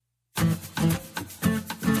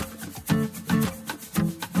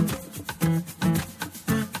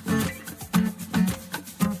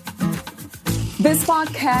This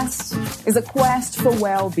podcast is a quest for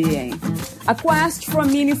well-being, a quest for a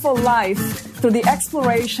meaningful life through the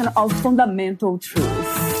exploration of fundamental truth.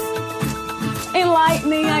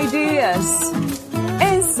 Enlightening ideas,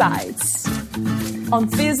 insights on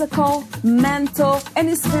physical, mental,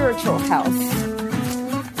 and spiritual health.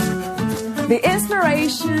 The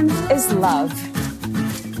inspiration is love.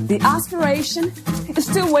 The aspiration is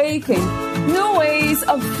to awaken new ways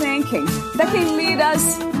of thinking that can lead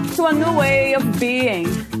us to a new way of being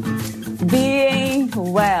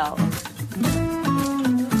well.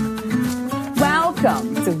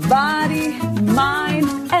 Welcome to Body, Mind,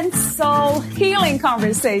 and Soul Healing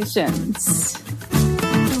Conversations.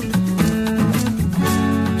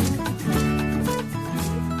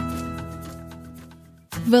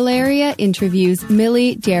 Valeria interviews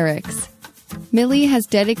Millie Derricks. Millie has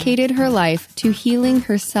dedicated her life to healing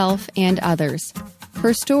herself and others.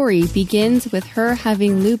 Her story begins with her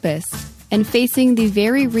having lupus and facing the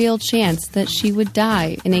very real chance that she would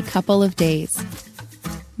die in a couple of days.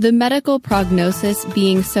 The medical prognosis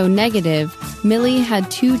being so negative, Millie had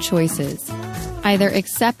two choices: either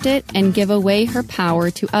accept it and give away her power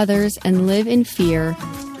to others and live in fear,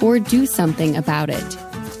 or do something about it.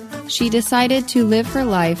 She decided to live her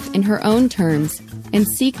life in her own terms and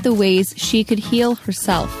seek the ways she could heal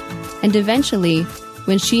herself, and eventually,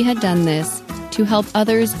 when she had done this, to help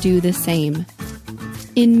others do the same.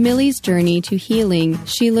 In Millie's journey to healing,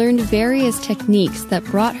 she learned various techniques that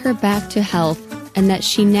brought her back to health and that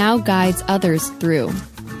she now guides others through.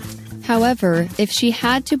 However, if she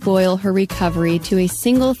had to boil her recovery to a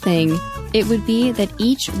single thing, it would be that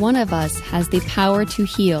each one of us has the power to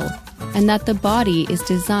heal, and that the body is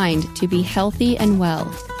designed to be healthy and well.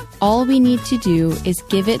 All we need to do is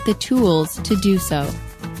give it the tools to do so.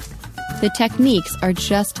 The techniques are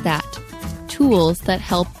just that, tools that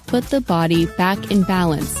help put the body back in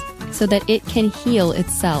balance so that it can heal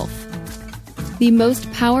itself. The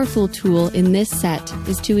most powerful tool in this set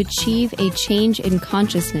is to achieve a change in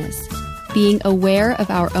consciousness, being aware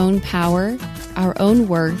of our own power, our own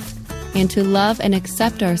worth, and to love and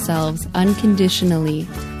accept ourselves unconditionally.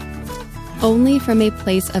 Only from a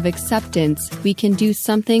place of acceptance we can do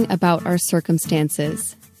something about our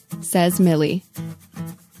circumstances, says Millie.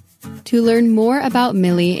 To learn more about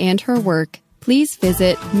Millie and her work, please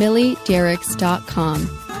visit milliederricks.com.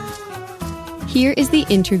 Here is the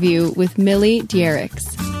interview with Millie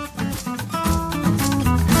Derricks.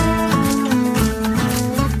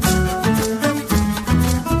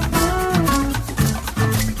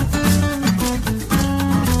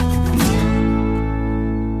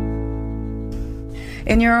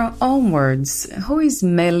 In your own words, who is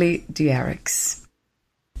Millie Derricks?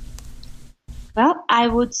 Well, I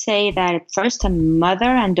would say that first a mother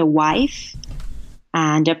and a wife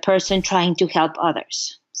and a person trying to help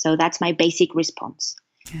others. So that's my basic response.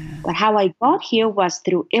 Yeah. But how I got here was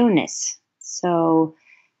through illness. So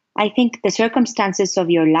I think the circumstances of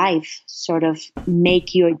your life sort of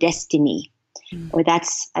make your destiny. Or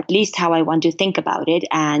that's at least how I want to think about it,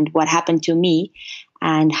 and what happened to me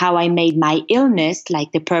and how I made my illness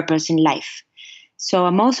like the purpose in life. So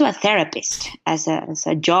I'm also a therapist. As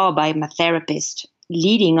a job, I'm a therapist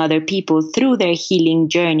leading other people through their healing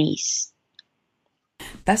journeys.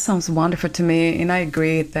 That sounds wonderful to me, and I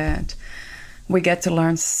agree that we get to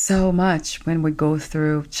learn so much when we go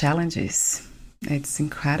through challenges. It's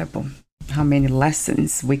incredible how many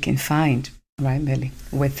lessons we can find, right, Millie,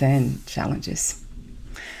 within challenges.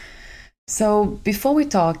 So before we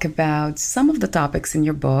talk about some of the topics in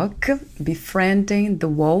your book, Befriending the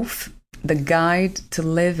Wolf, The Guide to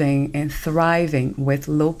Living and Thriving with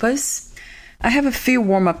Lupus, I have a few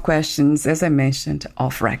warm-up questions, as I mentioned,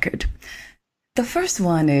 off record. The first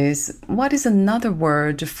one is, what is another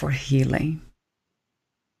word for healing?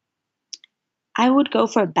 I would go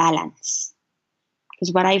for balance.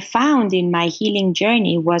 Because what I found in my healing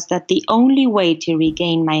journey was that the only way to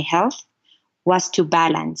regain my health was to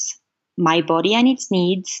balance my body and its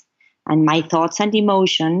needs, and my thoughts and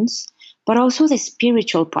emotions, but also the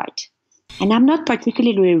spiritual part. And I'm not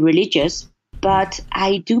particularly religious, but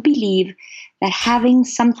I do believe that having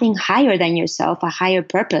something higher than yourself, a higher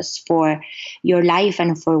purpose for your life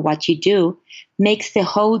and for what you do, makes the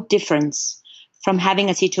whole difference. From having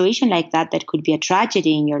a situation like that could be a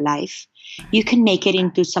tragedy in your life, you can make it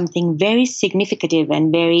into something very significant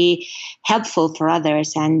and very helpful for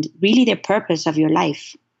others, and really the purpose of your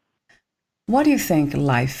life. What do you think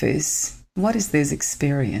life is? What is this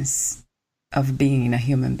experience of being in a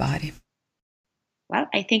human body? Well,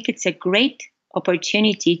 I think it's a great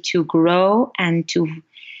opportunity to grow and to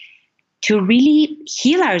to really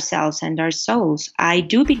heal ourselves and our souls. I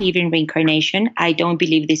do believe in reincarnation. I don't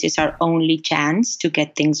believe this is our only chance to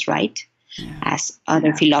get things right, as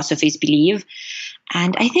other philosophies believe.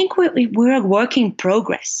 And I think we're a work in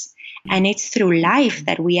progress. And it's through life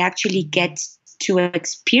that we actually get to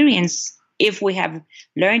experience, if we have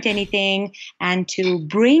learned anything, and to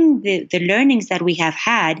bring the learnings that we have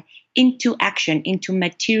had into action, into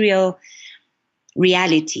material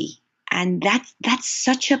reality. And that's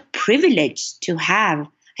such a privilege to have.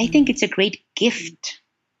 I think it's a great gift.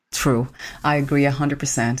 True. I agree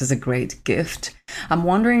 100%. It's a great gift. I'm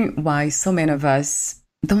wondering why so many of us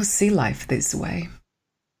don't see life this way.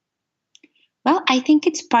 Well, I think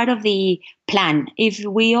it's part of the plan. If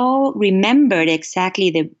we all remembered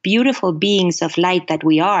exactly the beautiful beings of light that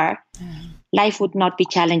we are, life would not be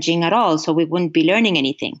challenging at all. So we wouldn't be learning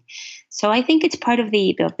anything. So I think it's part of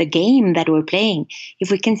the game that we're playing.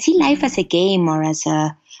 If we can see life as a game or as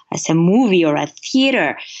a movie or a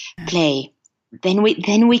theater play, then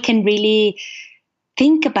we can really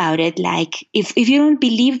think about it. Like if you don't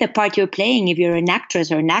believe the part you're playing, if you're an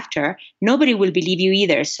actress or an actor, nobody will believe you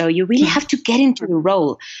either. So you really have to get into the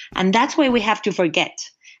role. And that's why we have to forget.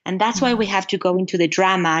 And that's why we have to go into the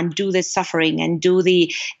drama and do the suffering and do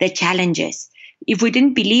the challenges. If we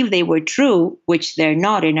didn't believe they were true, which they're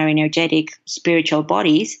not in our energetic spiritual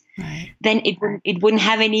bodies, then it wouldn't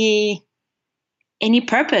have any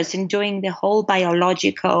purpose in doing the whole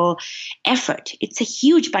biological effort. It's a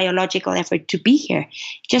huge biological effort to be here.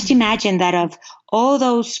 Just imagine that of all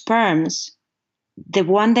those sperms, the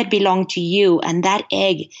one that belonged to you and that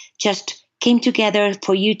egg just came together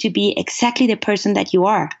for you to be exactly the person that you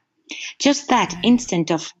are. Just that instant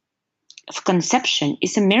of conception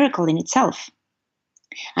is a miracle in itself.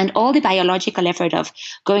 And all the biological effort of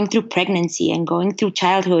going through pregnancy and going through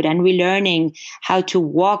childhood and relearning how to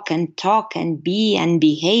walk and talk and be and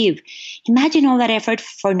behave. Imagine all that effort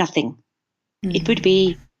for nothing. It would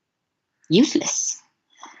be useless.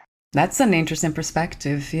 That's an interesting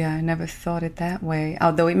perspective. Yeah, I never thought it that way.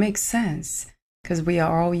 Although it makes sense because we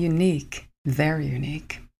are all unique, very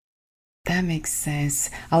unique. That makes sense.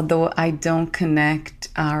 Although I don't connect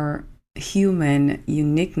our human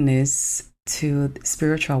uniqueness to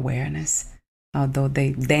spiritual awareness, although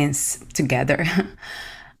they dance together.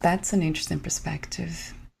 That's an interesting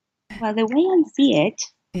perspective. Well, the way I see it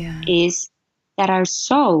is that our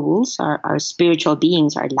souls, our spiritual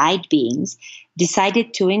beings, our light beings,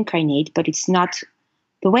 decided to incarnate, but it's not,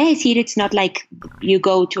 the way I see it, it's not like you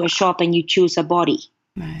go to a shop and you choose a body.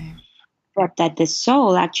 Right. But that the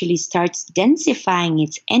soul actually starts densifying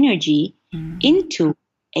its energy into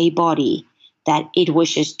a body that it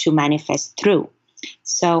wishes to manifest through.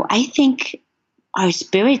 So I think our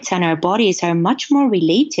spirits and our bodies are much more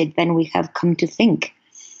related than we have come to think,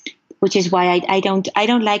 which is why I don't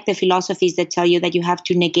like the philosophies that tell you that you have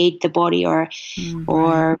to negate the body or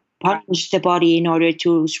punish the body in order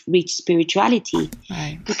to reach spirituality.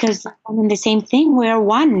 Right. Because I mean, the same thing, we're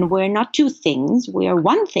one. We're not two things. We are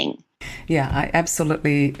one thing. Yeah, I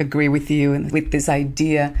absolutely agree with you and with this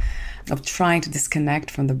idea of trying to disconnect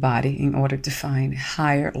from the body in order to find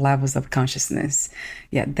higher levels of consciousness.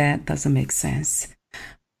 Yeah, that doesn't make sense.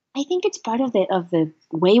 I think it's part of the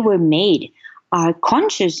way we're made. Our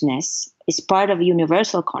consciousness is part of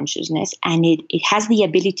universal consciousness, and it has the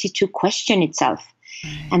ability to question itself.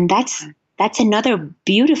 And that's another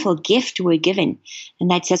beautiful gift we're given. And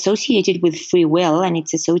that's associated with free will, and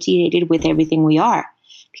it's associated with everything we are.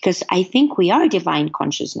 Because I think we are divine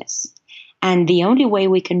consciousness. And the only way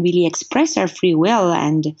we can really express our free will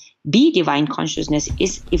and be divine consciousness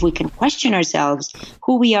is if we can question ourselves,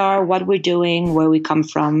 who we are, what we're doing, where we come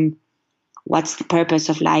from, what's the purpose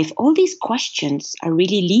of life. All these questions are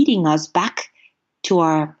really leading us back to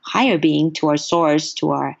our higher being, to our source, to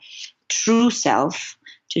our true self,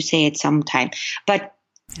 to say it sometime. But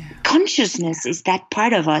consciousness is that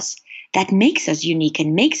part of us that makes us unique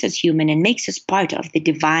and makes us human and makes us part of the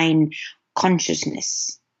divine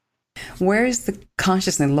consciousness. Where is the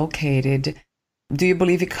consciousness located? Do you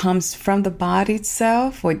believe it comes from the body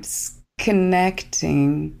itself, or it's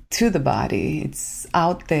connecting to the body? It's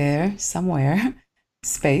out there somewhere,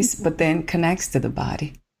 space, but then connects to the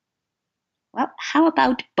body. Well, how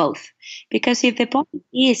about both? Because if the body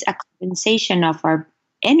is a condensation of our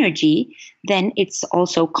energy, then it's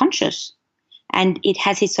also conscious. And it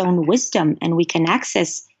has its own wisdom, and we can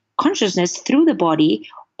access consciousness through the body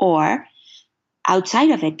or outside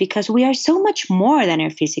of it, because we are so much more than our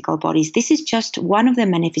physical bodies. This is just one of the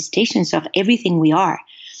manifestations of everything we are.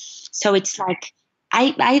 So it's like,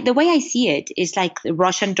 the way I see it is like the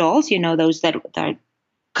Russian dolls, those that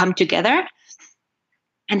come together.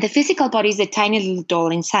 And the physical body is the tiny little doll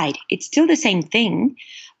inside. It's still the same thing,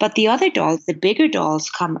 but the other dolls, the bigger dolls,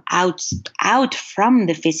 come out from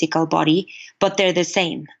the physical body, but they're the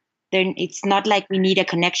same. It's not like we need a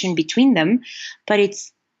connection between them, but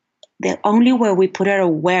it's the only where we put our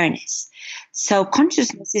awareness. So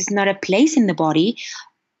consciousness is not a place in the body,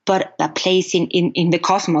 but a place in the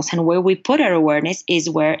cosmos. And where we put our awareness is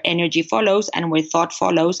where energy follows and where thought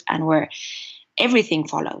follows and where everything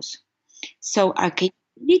follows. So our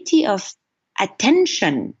capability of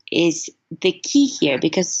attention is the key here,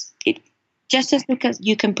 because just as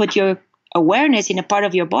you can put your awareness in a part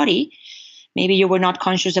of your body, maybe you were not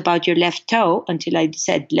conscious about your left toe until I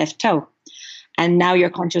said left toe, and now you're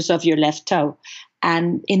conscious of your left toe.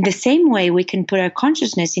 And in the same way, we can put our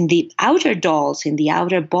consciousness in the outer dolls, in the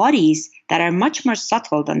outer bodies that are much more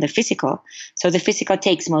subtle than the physical. So the physical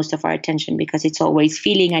takes most of our attention because it's always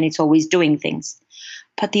feeling and it's always doing things.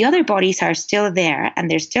 But the other bodies are still there,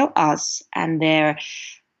 and they're still us, and they're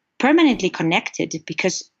permanently connected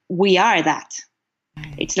because we are that.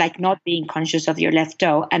 It's like not being conscious of your left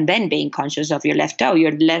toe and then being conscious of your left toe.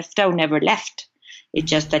 Your left toe never left. It's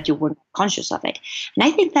just that you weren't conscious of it. And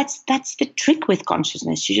I think that's the trick with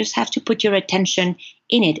consciousness. You just have to put your attention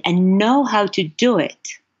in it and know how to do it.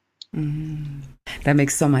 Mm. That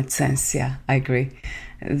makes so much sense. Yeah, I agree.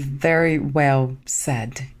 Very well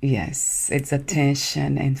said. Yes, it's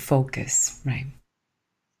attention and focus, right?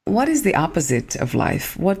 What is the opposite of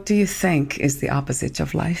life? What do you think is the opposite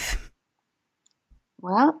of life?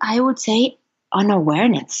 Well, I would say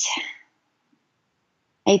unawareness.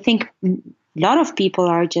 I think a lot of people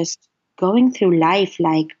are just going through life,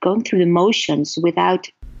 like going through the motions without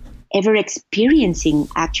ever experiencing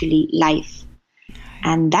actually life.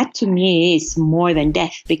 And that to me is more than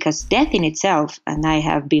death, because death in itself, and I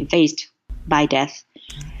have been faced by death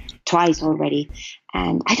twice already,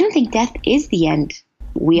 and I don't think death is the end.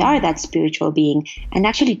 We are that spiritual being, and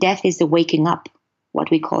actually death is the waking up, what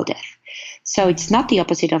we call death. So it's not the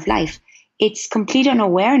opposite of life. It's complete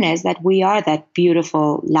unawareness that we are that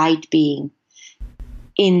beautiful light being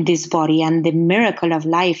in this body, and the miracle of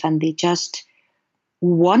life and the just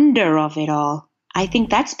wonder of it all. I think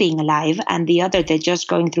that's being alive, and the other, they're just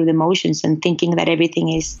going through the motions and thinking that everything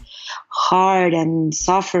is hard and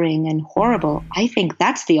suffering and horrible. I think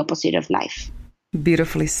that's the opposite of life.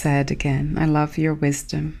 Beautifully said again. I love your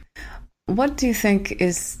wisdom. What do you think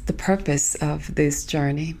is the purpose of this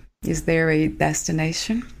journey? Is there a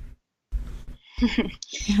destination?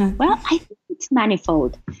 Well, I think it's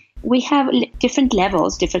manifold. We have different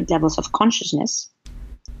levels of consciousness,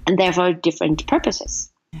 and therefore different purposes.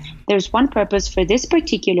 There's one purpose for this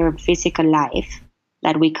particular physical life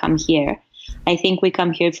that we come here. I think we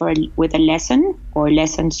come here with a lesson or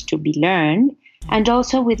lessons to be learned, and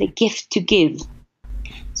also with a gift to give.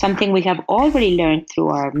 Something we have already learned through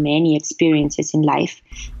our many experiences in life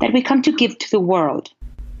that we come to give to the world.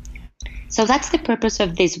 So that's the purpose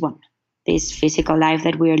of this one, this physical life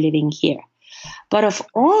that we are living here. But of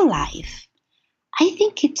all life, I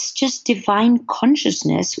think it's just divine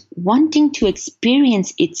consciousness wanting to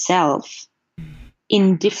experience itself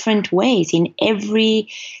in different ways, in every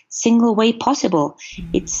single way possible.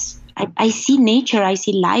 I see nature, I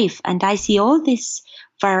see life, and I see all this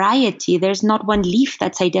variety. There's not one leaf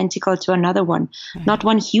that's identical to another one, not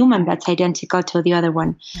one human that's identical to the other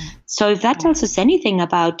one. So if that tells us anything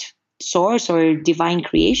about source or divine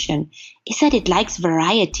creation, is that it likes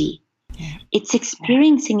variety. It's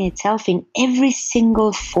experiencing itself in every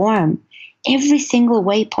single form, every single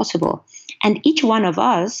way possible. And each one of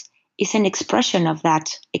us is an expression of that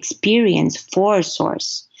experience for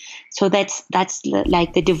source. So that's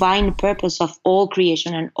like the divine purpose of all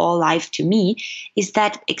creation and all life to me, is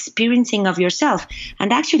that experiencing of yourself.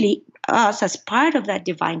 And actually, us as part of that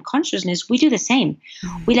divine consciousness, we do the same.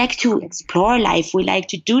 We like to explore life. We like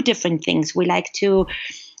to do different things. We like to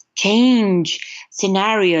change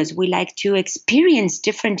scenarios. We like to experience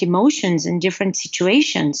different emotions in different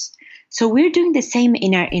situations. So we're doing the same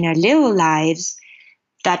in our little lives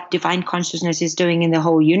that divine consciousness is doing in the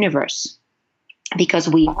whole universe, because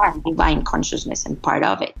we are divine consciousness and part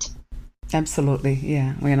of it. Absolutely.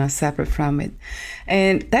 Yeah. We're not separate from it.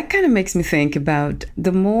 And that kind of makes me think about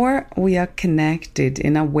the more we are connected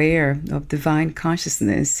and aware of divine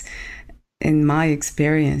consciousness, in my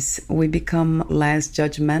experience, we become less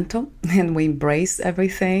judgmental and we embrace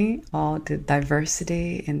everything, all the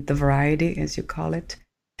diversity and the variety, as you call it.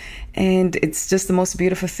 And it's just the most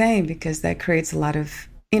beautiful thing, because that creates a lot of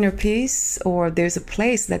inner peace, or there's a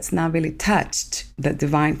place that's not really touched, that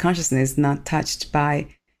divine consciousness is not touched by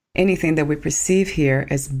anything that we perceive here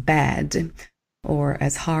as bad. or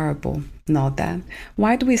as horrible. Not that.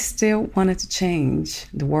 Why do we still want to change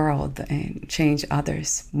the world and change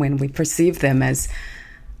others when we perceive them as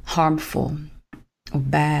harmful or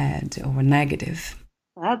bad or negative?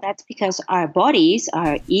 Well, that's because our bodies,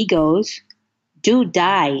 our egos, do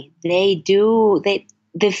die.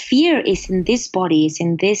 The fear is in this body, is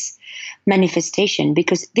in this manifestation,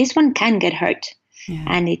 because this one can get hurt. Yeah.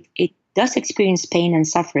 And it does experience pain and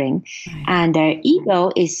suffering. Right. And our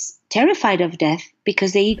ego is terrified of death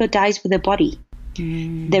because the ego dies with the body.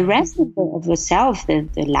 The rest of the self, the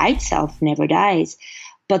light self, never dies,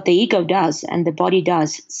 but the ego does and the body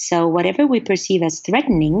does. So whatever we perceive as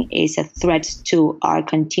threatening is a threat to our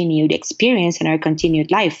continued experience and our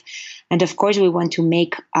continued life. And of course, we want to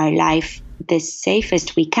make our life the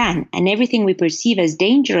safest we can. And everything we perceive as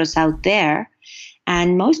dangerous out there,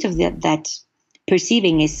 and most of that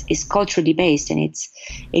perceiving is culturally based, and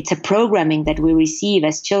it's a programming that we receive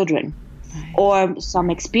as children, or some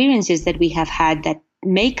experiences that we have had that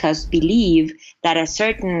make us believe that a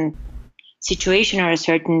certain situation or a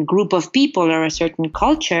certain group of people or a certain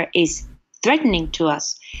culture is threatening to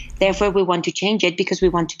us. Therefore, we want to change it because we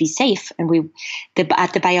want to be safe. And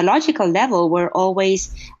at the biological level, we're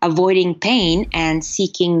always avoiding pain and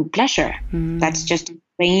seeking pleasure. That's just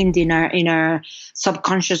trained in our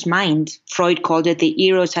subconscious mind. Freud called it the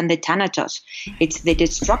eros and the thanatos. It's the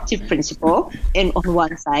destructive principle on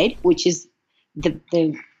one side, which is the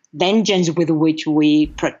vengeance with which we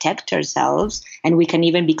protect ourselves, and we can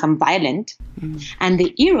even become violent. And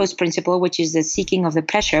the eros principle, which is the seeking of the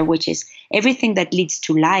pleasure, which is everything that leads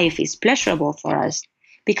to life is pleasurable for us,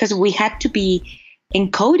 because we had to be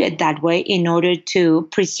encoded that way in order to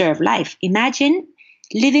preserve life. Imagine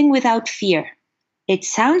living without fear. It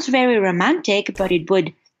sounds very romantic, but it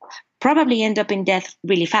would probably end up in death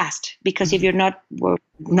really fast, because if you're not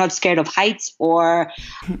scared of heights, or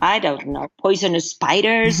I don't know, poisonous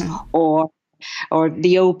spiders, or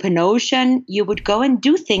the open ocean, you would go and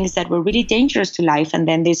do things that were really dangerous to life, and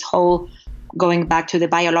then this whole going back to the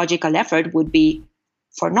biological effort would be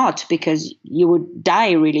for naught, because you would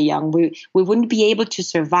die really young. We wouldn't be able to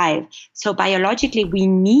survive. So biologically, we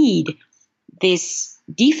need this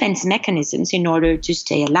defense mechanisms in order to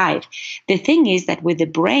stay alive. The thing is that with the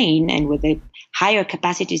brain and with the higher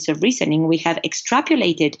capacities of reasoning, we have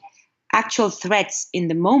extrapolated actual threats in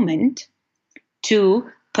the moment to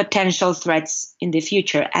potential threats in the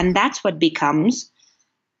future. And that's what becomes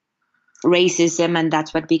racism, and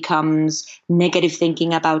that's what becomes negative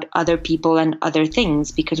thinking about other people and other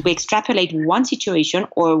things, because we extrapolate one situation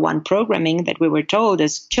or one programming that we were told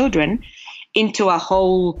as children into a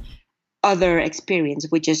whole other experience.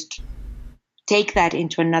 We just take that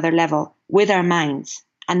into another level with our minds.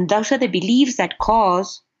 And those are the beliefs that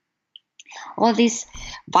cause all this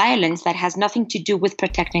violence that has nothing to do with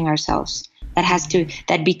protecting ourselves.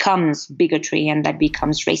 That becomes bigotry, and that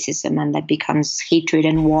becomes racism, and that becomes hatred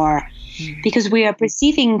and war, because we are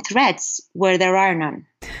perceiving threats where there are none.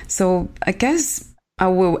 So I guess I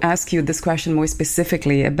will ask you this question more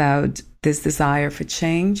specifically about this desire for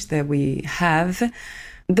change that we have.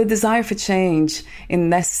 The desire for change in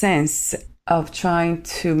that sense of trying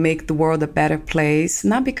to make the world a better place,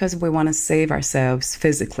 not because we want to save ourselves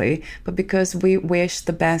physically, but because we wish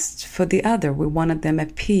the best for the other. We wanted them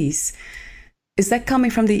at peace. Is that coming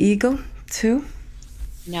from the ego too?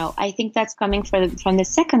 No, I think that's coming from the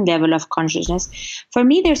second level of consciousness. For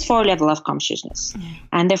me, there's 4 levels of consciousness.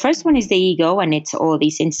 And the first one is the ego, and it's all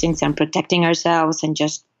these instincts and protecting ourselves and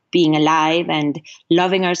just being alive and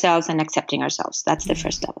loving ourselves and accepting ourselves. That's the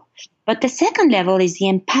first level. But the second level is the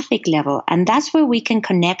empathic level, and that's where we can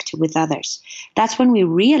connect with others. That's when we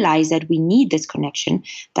realize that we need this connection.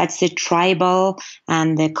 That's the tribal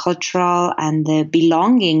and the cultural and the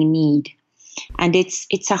belonging need. And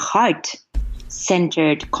it's a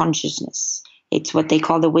heart-centered consciousness. It's what they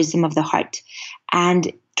call the wisdom of the heart.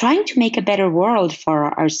 And trying to make a better world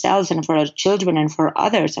for ourselves and for our children and for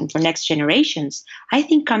others and for next generations, I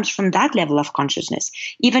think comes from that level of consciousness.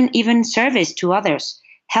 Even service to others,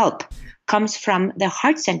 help, comes from the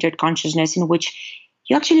heart-centered consciousness, in which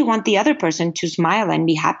you actually want the other person to smile and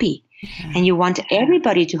be happy. And you want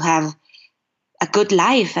everybody to have a good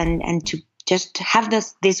life and to just have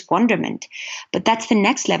this wonderment. But that's the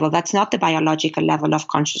next level. That's not the biological level of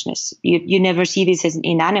consciousness. You never see this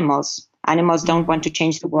in animals. Animals don't want to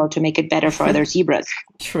change the world to make it better for other zebras.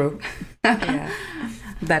 True. Yeah.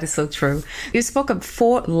 That is so true. You spoke of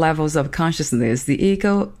 4 levels of consciousness, the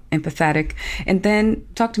ego, empathetic, and then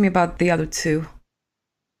talk to me about the other 2.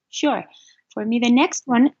 Sure. For me, the next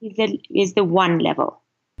one is the 1 level,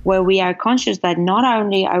 where we are conscious that not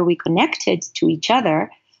only are we connected to each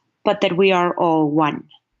other, but that we are all one.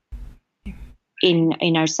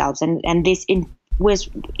 in ourselves, and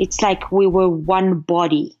it's like we were one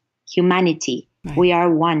body, humanity. Right. We are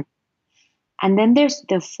one. And then there's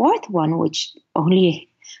the fourth one, which only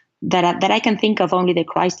that I can think of, only the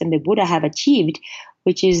Christ and the Buddha have achieved,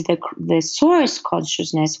 which is the source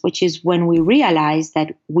consciousness, which is when we realize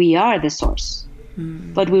that we are the source.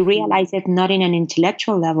 But we realize it not in an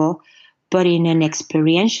intellectual level, but in an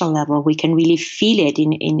experiential level. We can really feel it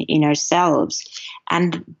in ourselves.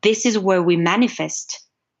 And this is where we manifest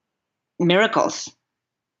miracles,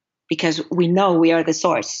 because we know we are the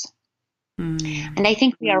source. And I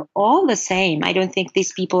think we are all the same. I don't think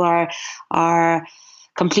these people are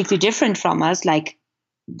completely different from us, like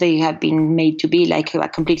they have been made to be, like a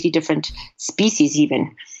completely different species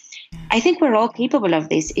even. I think we're all capable of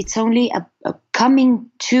this. It's only a coming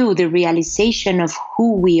to the realization of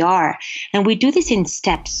who we are. And we do this in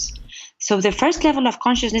steps. So the first level of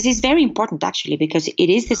consciousness is very important, actually, because it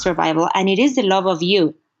is the survival and it is the love of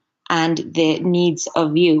you and the needs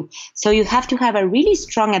of you. So you have to have a really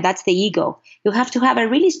strong, and that's the ego. You have to have a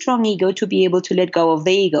really strong ego to be able to let go of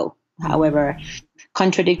the ego, however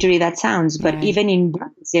contradictory that sounds. But even in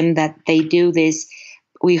Buddhism, that they do this,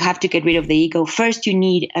 we have to get rid of the ego. First, you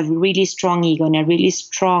need a really strong ego and a really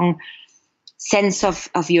strong sense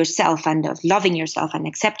of yourself, and of loving yourself and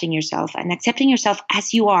accepting yourself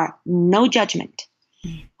as you are, no judgment.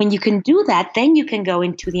 When you can do that, then you can go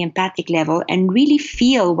into the empathic level and really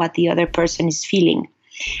feel what the other person is feeling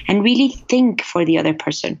and really think for the other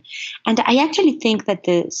person. And I actually think that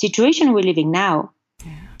the situation we're living now,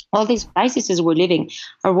 all these crises we're living,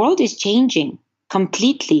 our world is changing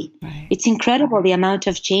completely. Right. It's incredible the amount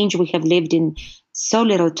of change we have lived in so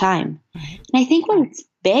little time. Right. And I think what it's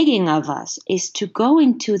begging of us is to go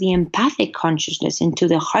into the empathic consciousness, into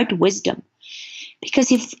the heart wisdom.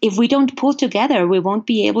 Because if we don't pull together, we won't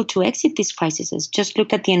be able to exit these crises. Just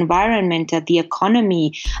look at the environment, at the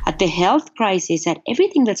economy, at the health crisis, at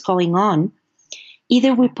everything that's going on.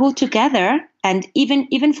 Either we pull together, and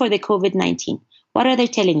even for the COVID-19, what are they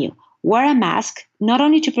telling you? Wear a mask, not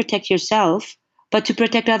only to protect yourself, but to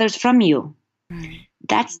protect others from you.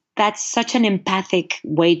 That's such an empathic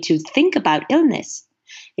way to think about illness.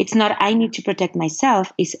 It's not I need to protect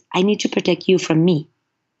myself, it's I need to protect you from me.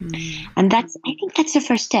 And I think that's the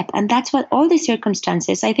first step. And that's what all the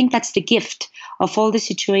circumstances, I think that's the gift of all the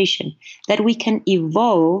situation, that we can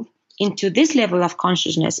evolve into this level of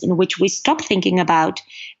consciousness in which we stop thinking about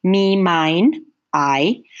me, mine,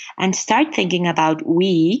 I, and start thinking about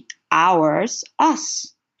we, ours,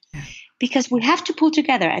 us. Because we have to pull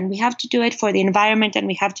together, and we have to do it for the environment, and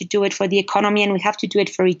we have to do it for the economy, and we have to do it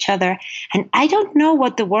for each other. And I don't know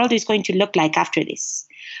what the world is going to look like after this.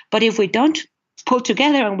 But if we don't pull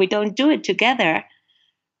together and we don't do it together,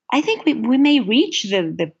 I think we may reach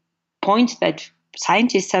the point that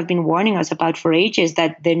scientists have been warning us about for ages,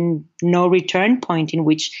 that the no return point in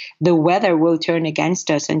which the weather will turn against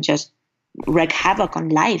us and just wreak havoc on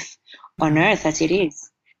life, on Earth as it is.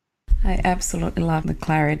 I absolutely love the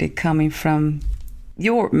clarity coming from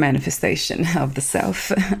your manifestation of the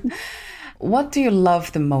self. What do you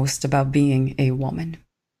love the most about being a woman?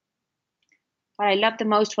 What I loved the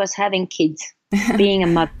most was having kids, being a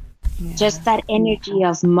mother. Just that energy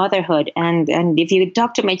of motherhood. And if you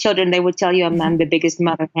talk to my children, they would tell you I'm the biggest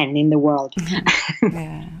mother hen in the world.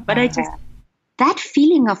 But that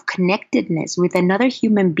feeling of connectedness with another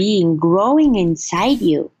human being growing inside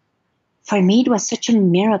you, for me, it was such a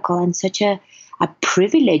miracle and such a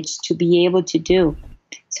privilege to be able to do.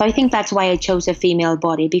 So I think that's why I chose a female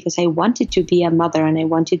body, because I wanted to be a mother, and I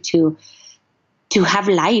wanted to have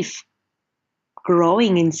life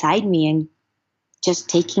growing inside me and just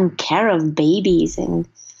taking care of babies. And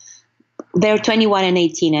they're 21 and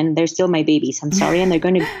 18, and they're still my babies. I'm sorry. And they're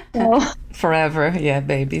going to forever. Yeah,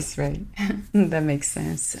 babies, right. That makes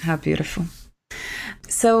sense. How beautiful.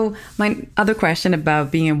 So my other question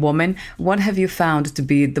about being a woman, what have you found to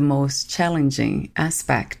be the most challenging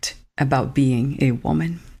aspect about being a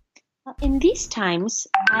woman? In these times,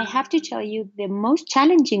 I have to tell you, the most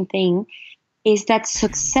challenging thing is that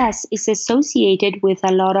success is associated with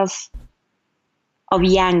a lot of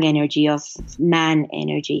yang energy, of man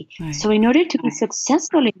energy. Right. So in order to be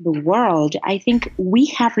successful in the world, I think we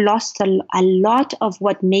have lost a lot of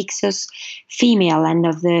what makes us female, and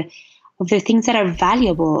of the things that are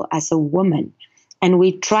valuable as a woman. And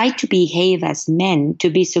we try to behave as men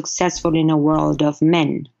to be successful in a world of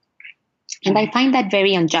men. And I find that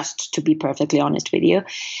very unjust, to be perfectly honest with you,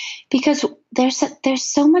 because there's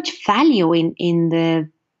so much value in the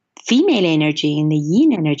female energy, in the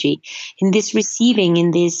yin energy, in this receiving,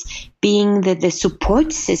 in this being the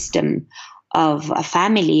support system of a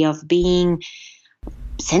family, of being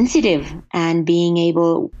sensitive and being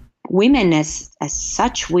able, women as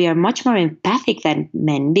such, we are much more empathic than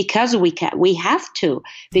men because we have to,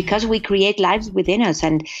 because we create lives within us,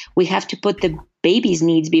 and we have to put the baby's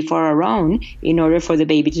needs before our own in order for the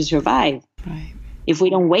baby to survive. Right. If we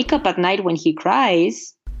don't wake up at night when he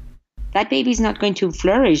cries, that baby's not going to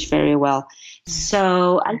flourish very well.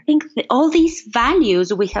 So I think that all these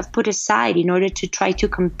values we have put aside in order to try to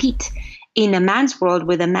compete in a man's world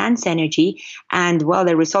with a man's energy. And well,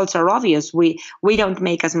 the results are obvious. We don't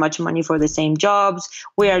make as much money for the same jobs.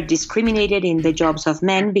 We are discriminated in the jobs of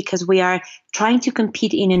men because we are trying to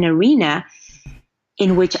compete in an arena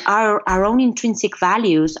in which our own intrinsic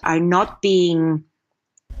values are not being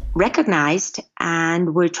recognized,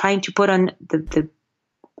 and we're trying to put on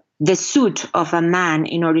the suit of a man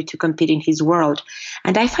in order to compete in his world.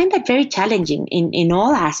 And I find that very challenging in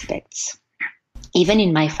all aspects. Even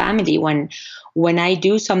in my family, when I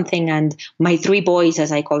do something and my 3 boys,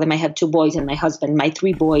 as I call them, I have 2 boys and my husband, my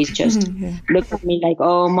 3 boys just look at me like,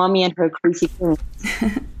 oh, mommy and her crazy thing.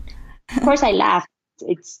 Of course, I laugh.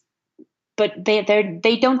 But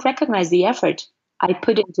they don't recognize the effort I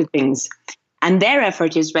put into things, and their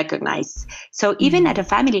effort is recognized. So even at a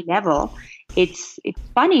family level, it's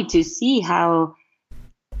funny to see how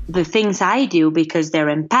the things I do, because they're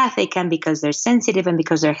empathic and because they're sensitive and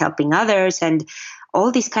because they're helping others and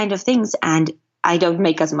all these kind of things, and I don't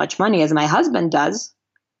make as much money as my husband does.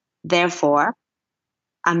 Therefore,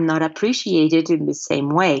 I'm not appreciated in the same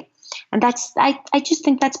way. And I just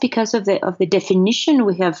think that's because of the definition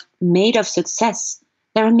we have made of success.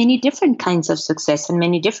 There are many different kinds of success and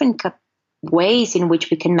many different ways in which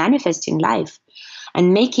we can manifest in life.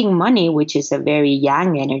 And making money, which is a very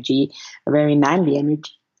yang energy, a very manly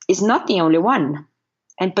energy, is not the only one.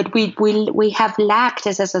 But we have lacked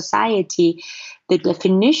as a society the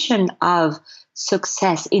definition of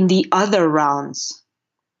success in the other realms,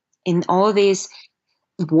 in all this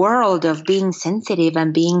world of being sensitive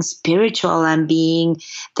and being spiritual and being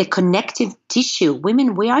the connective tissue.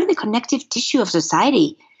 Women, we are the connective tissue of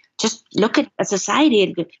society. Just look at a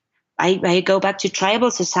society. I go back to tribal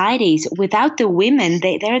societies. Without the women,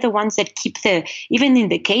 they're the ones that keep even in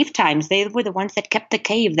the cave times, they were the ones that kept the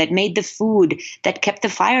cave, that made the food, that kept the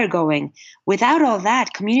fire going. Without all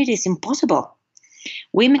that, community is impossible.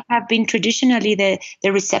 Women have been traditionally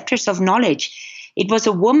the receptors of knowledge. It was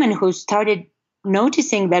a woman who started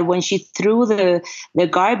noticing that when she threw the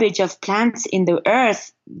garbage of plants in the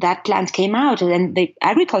earth, that plant came out, and then the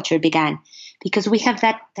agriculture began. Because we have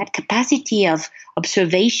that capacity of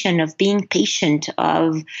observation, of being patient,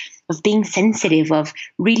 of being sensitive, of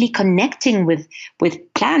really connecting with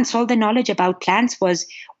plants. All the knowledge about plants was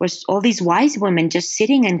all these wise women just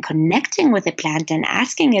sitting and connecting with the plant and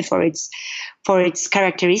asking it for its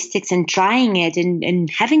characteristics and trying it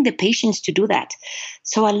and having the patience to do that.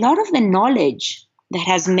 So a lot of the knowledge that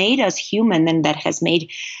has made us human and that has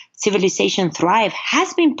made civilization thrive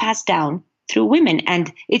has been passed down through women,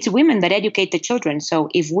 and it's women that educate the children. So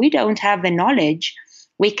if we don't have the knowledge,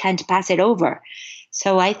 we can't pass it over.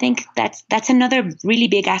 So I think that's another really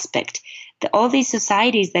big aspect. All these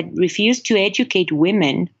societies that refuse to educate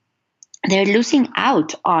women, they're losing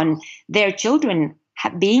out on their children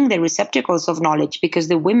being the receptacles of knowledge, because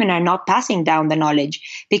the women are not passing down the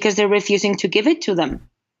knowledge because they're refusing to give it to them.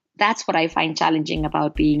 That's what I find challenging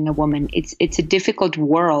about being a woman. It's a difficult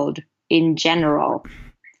world in general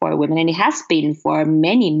for women, and it has been for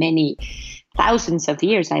many, many thousands of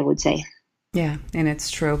years, I would say. Yeah, and it's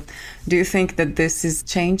true. Do you think that this is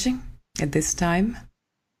changing at this time?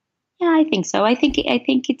 Yeah, I think so. I think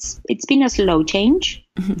it's been a slow change,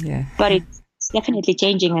 yeah, but it's definitely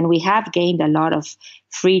changing, and we have gained a lot of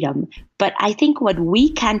freedom. But I think what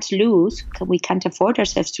we can't lose, we can't afford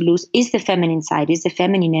ourselves to lose, is the feminine side, is the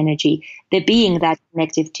feminine energy, the being that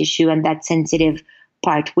connective tissue and that sensitive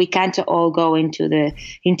part. We can't all go into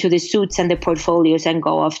the suits and the portfolios and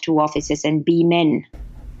go off to offices and be men.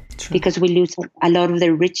 True. Because we lose a lot of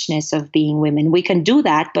the richness of being women. We can do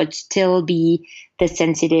that, but still be the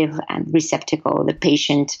sensitive and receptacle, the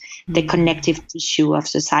patient, the connective tissue of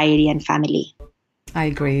society and family. I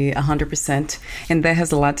agree 100%. And that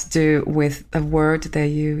has a lot to do with a word that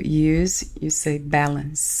you use. You say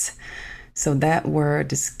balance. So that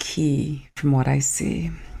word is key from what I see.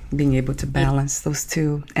 Being able to balance those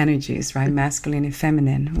two energies, right? Masculine and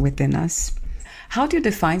feminine within us. How do you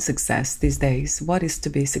define success these days? What is to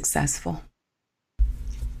be successful?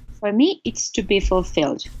 For me, it's to be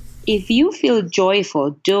fulfilled. If you feel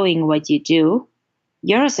joyful doing what you do,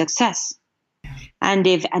 you're a success. And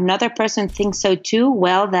if another person thinks so too,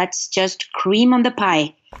 well, that's just cream on the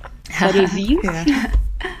pie. But if you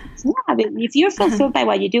if you're fulfilled by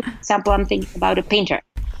what you do, for example, I'm thinking about a painter.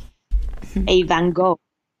 a Van Gogh.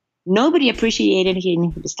 Nobody appreciated him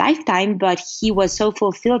in his lifetime, but he was so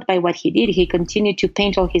fulfilled by what he did. He continued to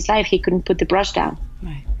paint all his life. He couldn't put the brush down.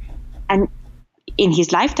 Right. And in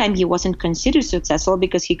his lifetime, he wasn't considered successful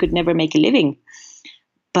because he could never make a living.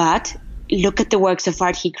 But look at the works of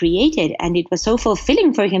art he created. And it was so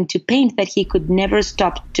fulfilling for him to paint that he could never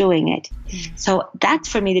stop doing it. So that's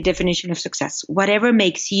for me the definition of success. Whatever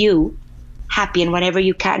makes you happy and whatever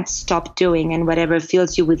you can't stop doing and whatever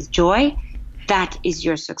fills you with joy, that is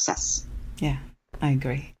your success. Yeah, I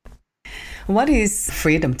agree. What is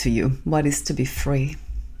freedom to you? What is to be free?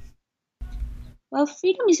 Well,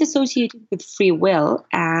 freedom is associated with free will,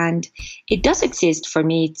 and it does exist for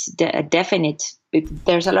me. It's a definite.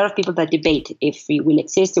 There's a lot of people that debate if free will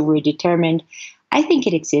exists or we're determined. I think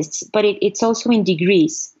it exists, but it's also in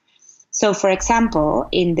degrees. So, for example,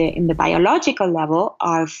 in the biological level,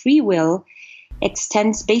 our free will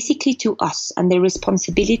extends basically to us and the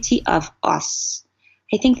responsibility of us.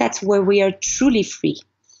 I think that's where we are truly free,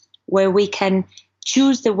 where we can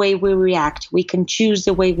choose the way we react, we can choose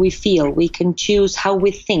the way we feel, we can choose how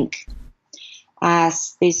we think.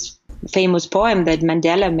 As this famous poem that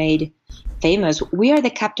Mandela made famous, we are the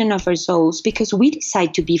captain of our souls because we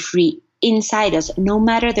decide to be free inside us, no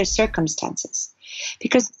matter the circumstances.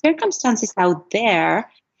 Because the circumstances out there,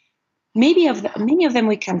 many of them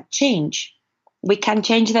we can't change. We can't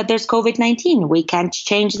change that there's COVID-19. We can't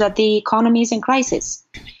change that the economy is in crisis.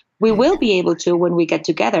 We will be able to when we get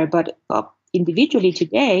together, but individually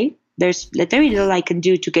today, there's very little I can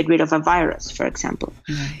do to get rid of a virus, for example.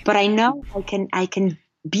 Right. But I know I can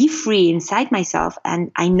be free inside myself,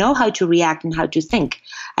 and I know how to react and how to think.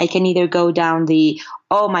 I can either go down the,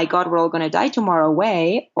 oh my God, we're all going to die tomorrow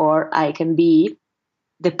way, or I can be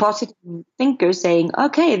the positive thinker saying,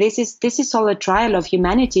 okay, this is all a trial of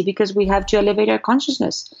humanity because we have to elevate our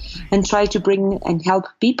consciousness and try to bring and help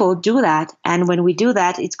people do that. And when we do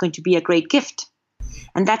that, it's going to be a great gift.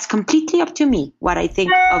 And that's completely up to me, what I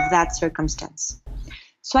think of that circumstance.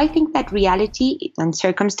 So I think that reality and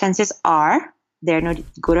circumstances they're not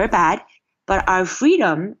good or bad, but our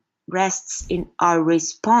freedom rests in our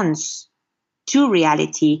response to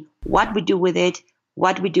reality, what we do with it,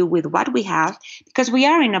 what we do with what we have, because we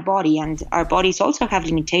are in a body and our bodies also have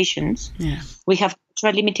limitations. Yeah. We have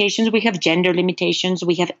cultural limitations, we have gender limitations,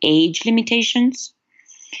 we have age limitations.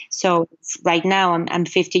 So right now I'm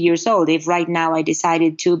 50 years old. If right now I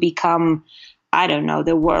decided to become, I don't know,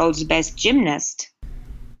 the world's best gymnast,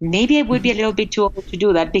 maybe I would be a little bit too old to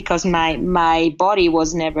do that because my body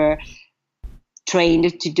was never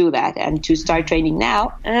trained to do that. And to start training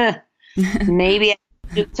now, maybe I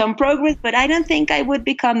do some progress, but I don't think I would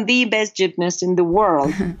become the best gymnast in the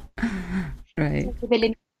world. Right. So with the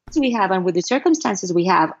limitations we have and with the circumstances we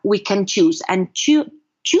have, we can choose. And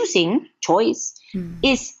choosing, choice,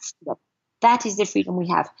 is freedom. That is the freedom we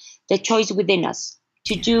have, the choice within us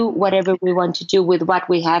to do whatever we want to do with what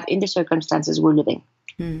we have in the circumstances we're living.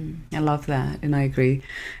 I love that, and I agree.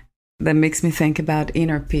 That makes me think about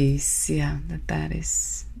inner peace. Yeah, that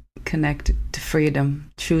is connected to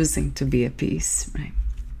freedom, choosing to be at peace, right?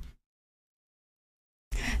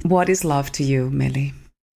 What is love to you, Millie?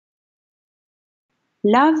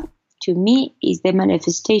 Love, to me, is the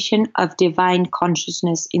manifestation of divine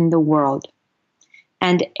consciousness in the world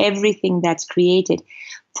and everything that's created.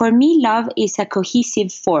 For me, love is a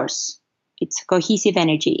cohesive force. It's a cohesive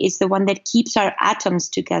energy. It's the one that keeps our atoms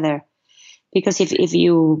together. Because if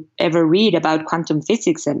you ever read about quantum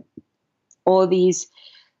physics and all these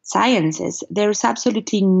sciences, there's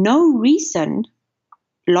absolutely no reason,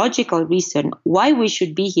 logical reason, why we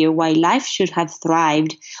should be here, why life should have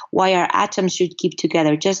thrived, why our atoms should keep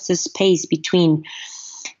together. Just the space between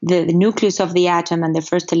the nucleus of the atom and the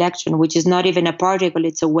first electron, which is not even a particle,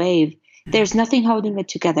 it's a wave. There's nothing holding it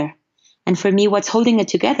together. And for me, what's holding it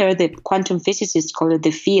together, the quantum physicists call it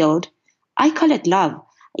the field, I call it love.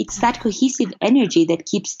 It's that cohesive energy that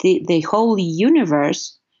keeps the whole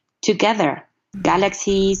universe together.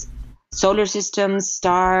 Galaxies, solar systems,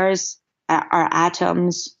 stars, our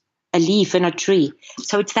atoms, a leaf in a tree.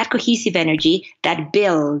 So it's that cohesive energy that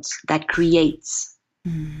builds, that creates.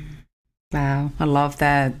 Wow, I love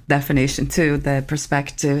that definition too, the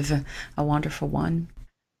perspective, a wonderful one.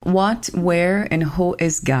 What, where, and who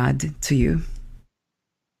is God to you?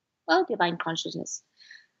 Well, divine consciousness.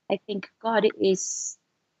 I think God is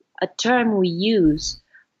a term we use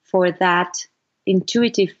for that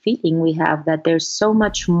intuitive feeling we have that there's so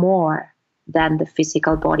much more than the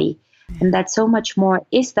physical body. And that so much more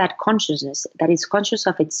is that consciousness that is conscious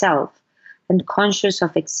of itself and conscious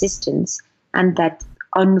of existence and that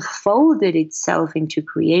unfolded itself into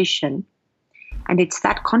creation. And it's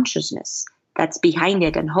that consciousness that's behind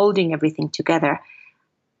it and holding everything together,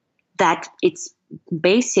 that its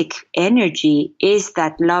basic energy is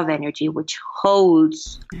that love energy which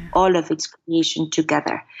holds all of its creation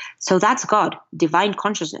together. So that's God, divine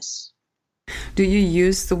consciousness. Do you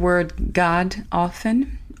use the word God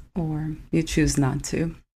often, or you choose not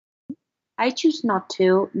to? I choose not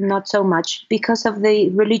to, not so much because of the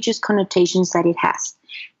religious connotations that it has.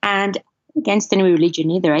 And against any religion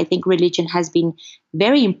either. I think religion has been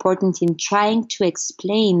very important in trying to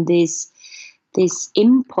explain this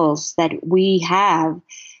impulse that we have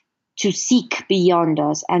to seek beyond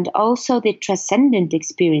us, and also the transcendent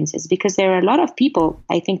experiences, because there are a lot of people,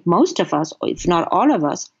 I think most of us, if not all of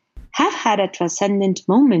us, have had a transcendent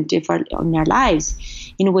moment in our lives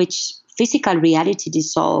in which physical reality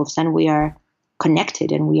dissolves and we are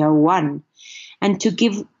connected and we are one. And to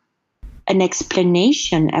give an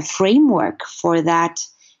explanation, a framework for that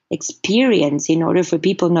experience in order for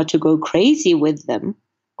people not to go crazy with them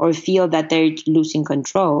or feel that they're losing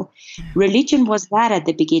control. Religion was that at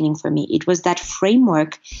the beginning for me. It was that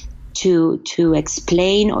framework to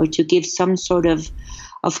explain or to give some sort of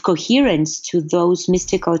coherence to those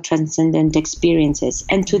mystical transcendent experiences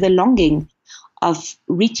and to the longing of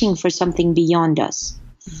reaching for something beyond us.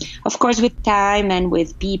 Of course, with time and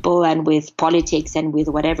with people and with politics and with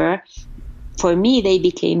whatever, for me, they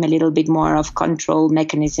became a little bit more of control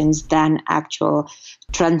mechanisms than actual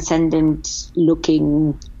transcendent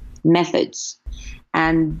looking methods.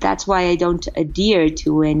 And that's why I don't adhere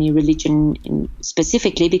to any religion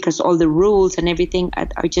specifically, because all the rules and everything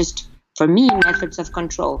are just, for me, methods of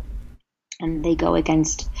control. And they go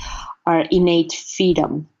against our innate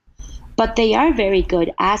freedom. But they are very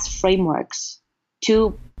good as frameworks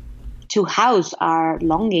to house our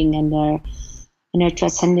longing and our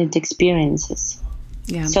transcendent experiences.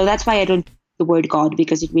 Yeah. So that's why I don't use the word God,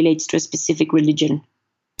 because it relates to a specific religion.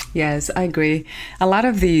 Yes, I agree. A lot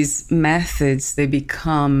of these methods, they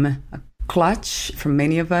become a clutch for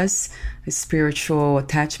many of us, a spiritual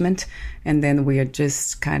attachment, and then we are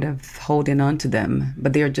just kind of holding on to them,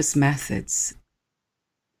 but they are just methods.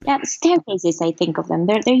 Yeah, staircases, I think of them.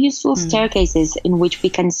 They're useful staircases in which we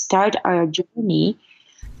can start our journey,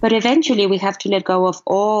 but eventually we have to let go of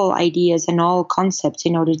all ideas and all concepts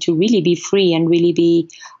in order to really be free and really be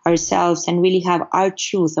ourselves and really have our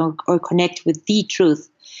truth or connect with the truth.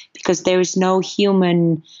 Because there is no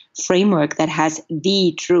human framework that has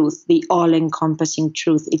the truth, the all-encompassing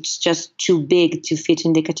truth. It's just too big to fit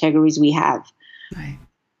in the categories we have. Right.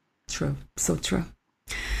 True. So true.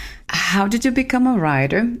 How did you become a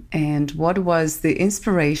writer, and what was the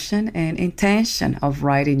inspiration and intention of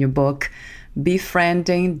writing your book,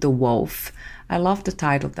 Befriending the Wolf? I love the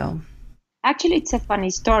title, though. Actually, it's a funny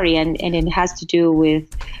story, and it has to do with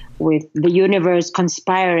the universe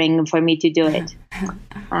conspiring for me to do it.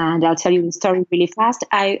 And I'll tell you the story really fast.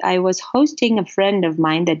 I was hosting a friend of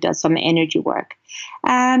mine that does some energy work,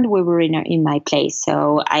 and we were in my place.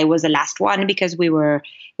 So I was the last one because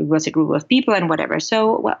it was a group of people and whatever.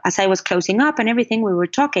 So as I was closing up and everything, we were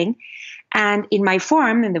talking, and in the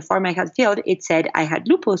form I had filled, it said I had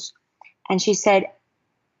lupus. And she said,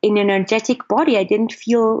 in an energetic body, I didn't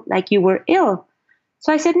feel like you were ill.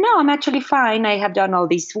 So I said, no, I'm actually fine. I have done all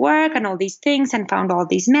this work and all these things and found all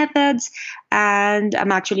these methods, and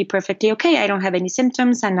I'm actually perfectly okay. I don't have any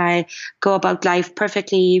symptoms, and I go about life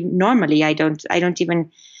perfectly normally. I don't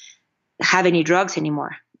even have any drugs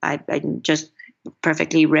anymore. I'm just a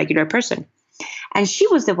perfectly regular person. And she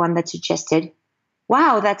was the one that suggested,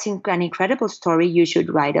 wow, that's an incredible story. You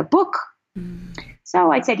should write a book.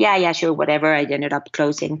 So I said, yeah, sure, whatever. I ended up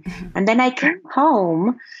closing. And then I came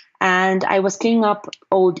home and I was cleaning up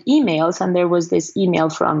old emails, and there was this email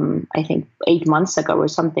from, I think, 8 months ago or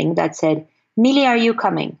something that said, Millie, are you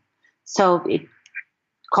coming? So it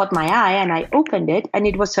caught my eye, and I opened it, and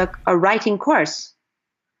it was a writing course.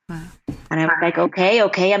 Wow. And I was like, okay,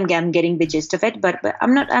 I'm getting the gist of it, but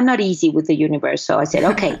I'm not easy with the universe. So I said,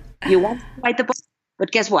 okay, you want to write the book,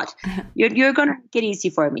 but guess what? You're going to make it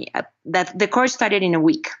easy for me. That the course started in a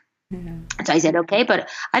week. Mm-hmm. So I said, okay, but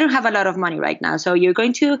I don't have a lot of money right now. So you're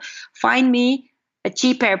going to find me a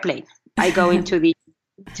cheap airplane. I go into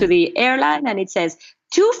the airline, and it says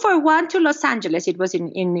 2 for 1 to Los Angeles. It was in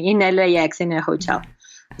LAX in a hotel.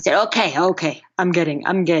 I said, okay, I'm getting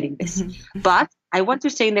this. Mm-hmm. But I want to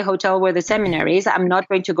stay in the hotel where the seminary is. I'm not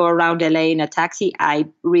going to go around LA in a taxi. I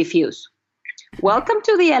refuse. Welcome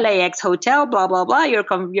to the LAX hotel, blah, blah, blah.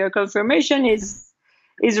 Your confirmation is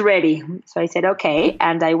ready. So I said, okay.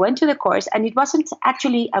 And I went to the course, and it wasn't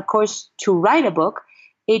actually a course to write a book.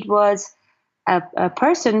 It was a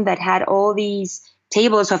person that had all these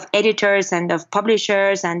tables of editors and of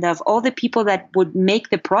publishers and of all the people that would make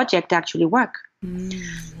the project actually work.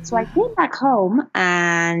 So I came back home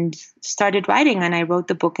and started writing, and I wrote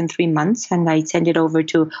the book in 3 months, and I sent it over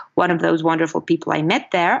to one of those wonderful people I met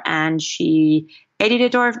there, and she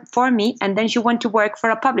edited it for me, and then she went to work for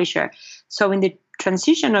a publisher. So in the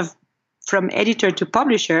transition from editor to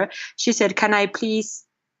publisher, she said, "Can I please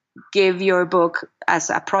give your book as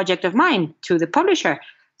a project of mine to the publisher?"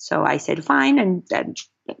 So I said, fine, and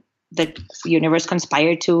the universe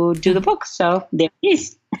conspired to do the book. So there it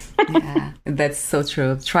is. Yeah, that's so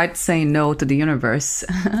true. Try saying no to the universe.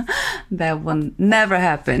 That will never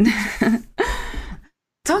happen.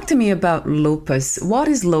 Talk to me about lupus. What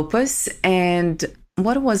is lupus, and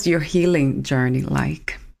what was your healing journey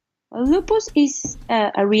like? Well, lupus is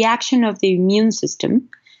a reaction of the immune system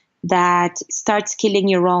that starts killing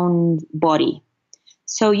your own body.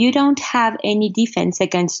 So you don't have any defense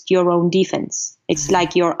against your own defense. It's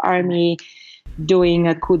like your army doing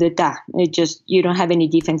a coup d'etat. You don't have any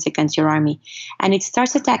defense against your army. And it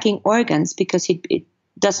starts attacking organs because it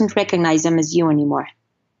doesn't recognize them as you anymore.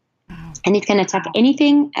 Wow. And it can attack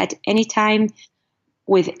anything at any time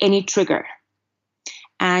with any trigger.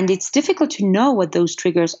 And it's difficult to know what those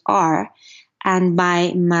triggers are. And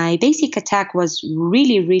my basic attack was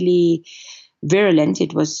really, really virulent.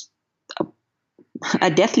 It was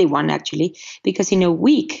a deathly one, actually, because in a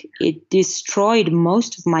week it destroyed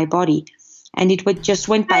most of my body, and it just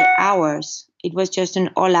went by hours. It was just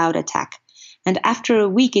an all-out attack. And after a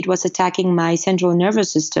week, it was attacking my central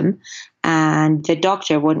nervous system. And the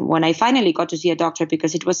doctor, when I finally got to see a doctor,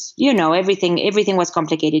 because it was, everything was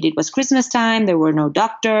complicated. It was Christmas time. There were no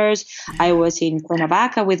doctors. I was in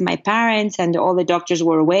Cuernavaca with my parents, and all the doctors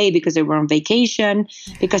were away because they were on vacation,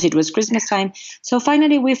 because it was Christmas time. So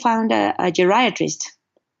finally, we found a geriatrist.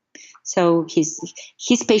 So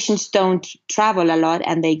his patients don't travel a lot,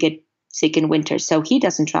 and they get sick in winter. So he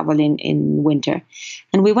doesn't travel in winter.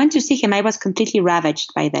 And we went to see him. I was completely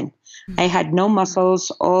ravaged by then. I had no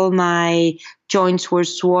muscles. All my joints were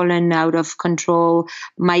swollen out of control.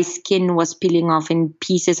 My skin was peeling off in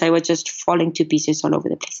pieces. I was just falling to pieces all over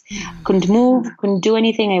the place. Couldn't move, couldn't do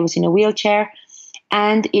anything. I was in a wheelchair,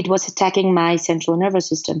 and it was attacking my central nervous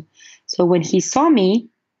system. So when he saw me,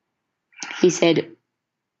 he said,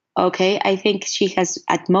 "Okay, I think she has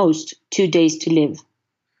at most 2 days to live."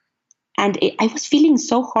 And I was feeling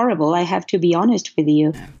so horrible, I have to be honest with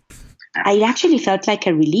you. I actually felt like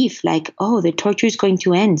a relief, like, oh, the torture is going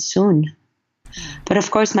to end soon. But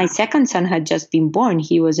of course, my second son had just been born.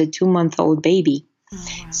 He was a 2-month-old baby.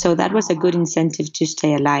 So that was a good incentive to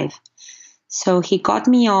stay alive. So he got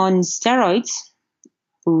me on steroids,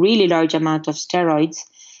 really large amount of steroids.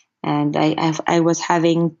 And I was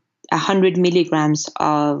having 100 milligrams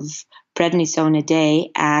of prednisone a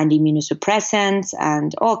day and immunosuppressants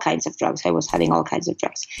and all kinds of drugs. I was having all kinds of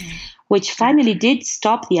drugs, which finally did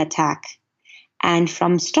stop the attack. And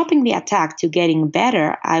from stopping the attack to getting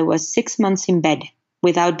better, I was 6 months in bed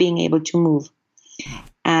without being able to move.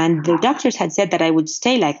 And the doctors had said that I would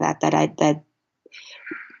stay like that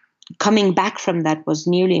coming back from that was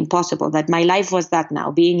nearly impossible, that my life was that now,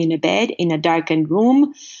 being in a bed in a darkened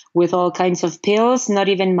room with all kinds of pills. Not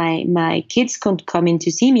even my kids couldn't come in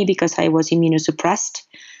to see me because I was immunosuppressed.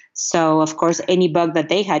 So, of course, any bug that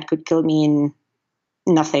they had could kill me in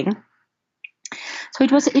nothing. So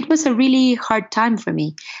it was a really hard time for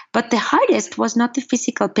me. But the hardest was not the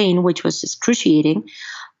physical pain, which was excruciating,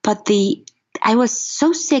 but I was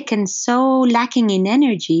so sick and so lacking in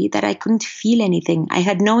energy that I couldn't feel anything. I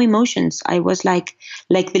had no emotions. I was like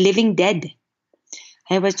the living dead.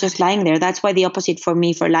 I was just lying there. That's why the opposite for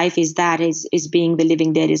me for life is being the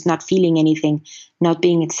living dead, is not feeling anything, not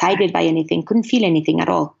being excited by anything, couldn't feel anything at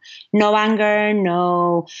all. No anger,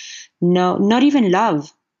 no, not even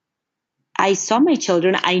love. I saw my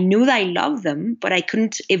children. I knew that I loved them, but I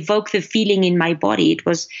couldn't evoke the feeling in my body. It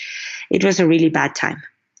was a really bad time.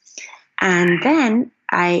 And then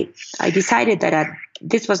I decided that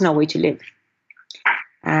this was no way to live.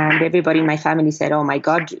 And everybody in my family said, "Oh my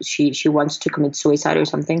God, she wants to commit suicide or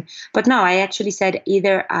something." But no, I actually said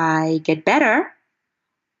either I get better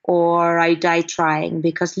or I die trying,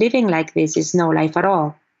 because living like this is no life at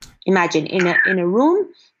all. Imagine in a room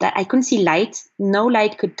that I couldn't see light. No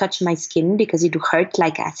light could touch my skin because it hurt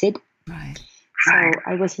like acid. Right. So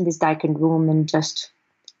I was in this darkened room and just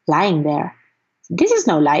lying there. This is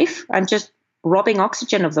no life. I'm just robbing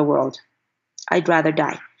oxygen of the world. I'd rather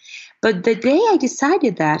die. But the day I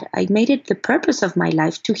decided that, I made it the purpose of my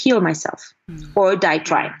life to heal myself or die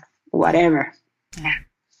trying, whatever. Yeah.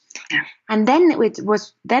 And then it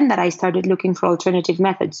was then that I started looking for alternative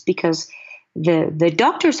methods, because the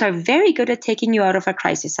doctors are very good at taking you out of a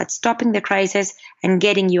crisis, at stopping the crisis and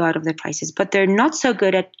getting you out of the crisis, but they're not so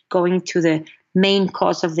good at going to the main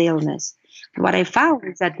cause of the illness. What I found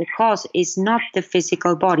is that the cause is not the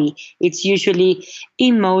physical body. It's usually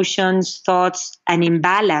emotions, thoughts, and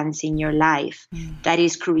imbalance in your life that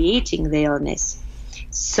is creating the illness.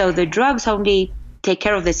 So the drugs only take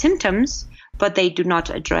care of the symptoms, but they do not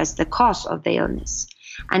address the cause of the illness.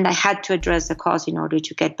 And I had to address the cause in order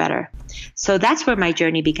to get better. So that's where my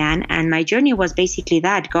journey began. And my journey was basically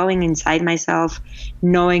that, going inside myself,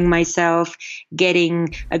 knowing myself,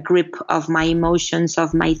 getting a grip of my emotions,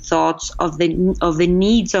 of my thoughts, of the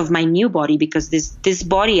needs of my new body, because this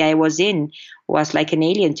body I was in was like an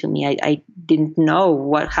alien to me. I didn't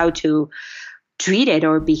know how to treat it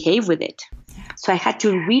or behave with it. So I had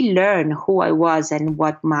to relearn who I was and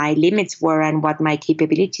what my limits were and what my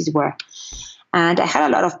capabilities were. And I had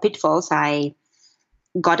a lot of pitfalls. I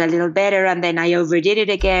got a little better, and then I overdid it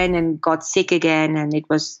again and got sick again. And it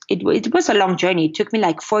was a long journey. It took me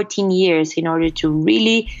like 14 years in order to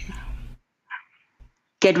really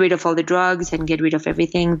get rid of all the drugs and get rid of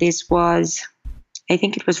everything. This was, I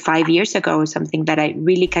think it was 5 years ago or something, that I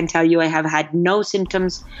really can tell you I have had no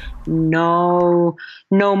symptoms, no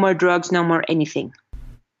more drugs, no more anything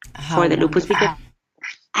for the lupus. Because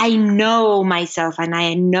I know myself and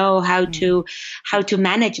I know how to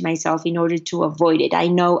manage myself in order to avoid it. I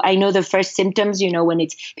know the first symptoms, when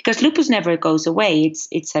it's, because lupus never goes away.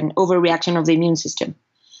 It's an overreaction of the immune system.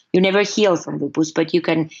 You never heal from lupus, but you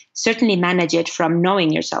can certainly manage it from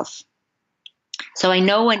knowing yourself. So I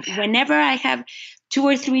know whenever I have 2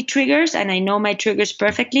 or 3 triggers, and I know my triggers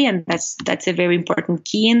perfectly, and that's a very important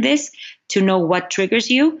key in this, to know what triggers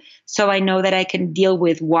you. So I know that I can deal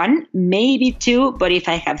with 1, maybe 2, but if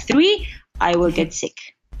I have 3, I will get sick.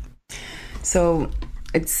 So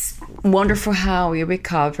it's wonderful how you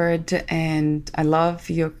recovered, and I love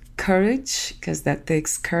your courage, because that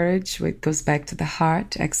takes courage. It goes back to the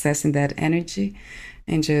heart, accessing that energy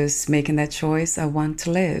and just making that choice. I want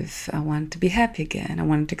to live. I want to be happy again. I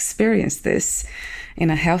want to experience this in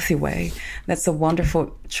a healthy way. That's a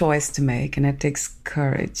wonderful choice to make, and it takes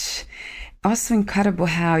courage. Also incredible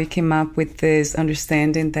how you came up with this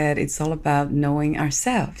understanding that it's all about knowing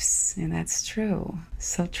ourselves. And that's true.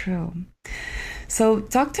 So true. So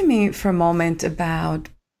talk to me for a moment about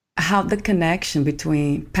how the connection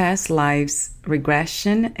between past lives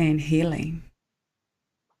regression and healing.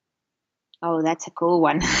 Oh, that's a cool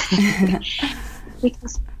one.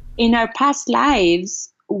 Because in our past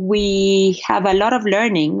lives, we have a lot of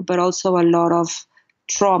learning, but also a lot of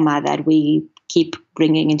trauma that we keep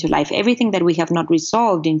bringing into life. Everything that we have not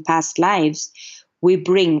resolved in past lives, we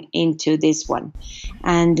bring into this one.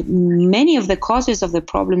 And many of the causes of the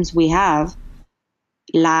problems we have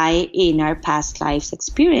lie in our past lives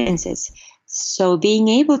experiences. So being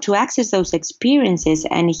able to access those experiences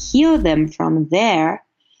and heal them from there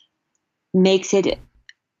makes it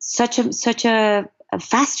such a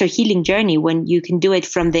faster healing journey when you can do it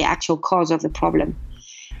from the actual cause of the problem.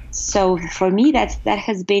 So for me, that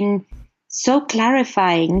has been so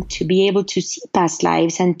clarifying, to be able to see past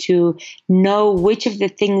lives and to know which of the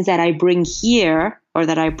things that I bring here or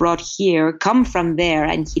that I brought here come from there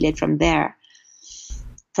and heal it from there.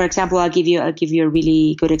 For example, I'll give you a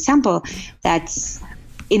really good example. That's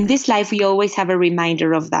in this life, we always have a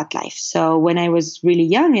reminder of that life. So when I was really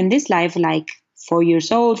young in this life, like 4 years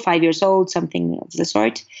old, 5 years old, something of the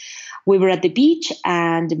sort, we were at the beach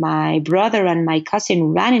and my brother and my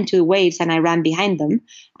cousin ran into the waves and I ran behind them,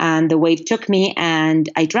 and the wave took me and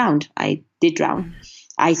I drowned. I did drown. Mm-hmm.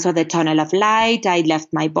 I saw the tunnel of light. I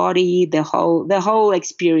left my body, the whole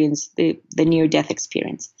experience, the near-death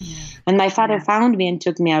experience. Yeah. And my father found me and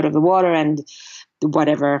took me out of the water and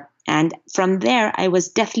whatever. And from there, I was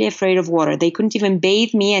deathly afraid of water. They couldn't even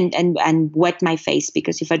bathe me and wet my face,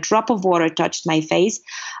 because if a drop of water touched my face,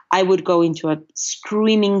 I would go into a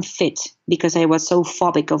screaming fit because I was so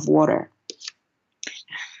phobic of water.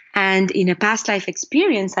 And in a past life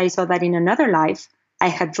experience, I saw that in another life, I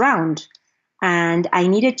had drowned. And I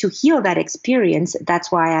needed to heal that experience.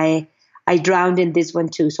 That's why I drowned in this one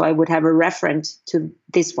too. So I would have a reference to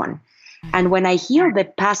this one. And when I healed the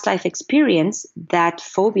past life experience, that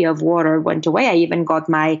phobia of water went away. I even got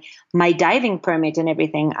my diving permit and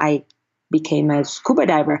everything. I became a scuba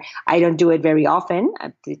diver. I don't do it very often.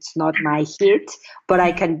 It's not my hit, but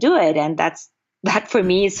I can do it. And that for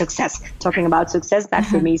me is success. Talking about success, that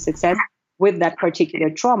for me is success with that particular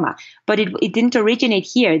trauma. But it didn't originate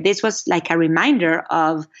here. This was like a reminder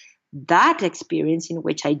of that experience in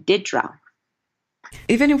which I did drown.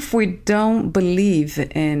 Even if we don't believe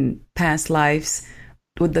in past lives,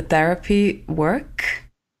 would the therapy work?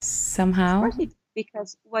 somehow? Of course,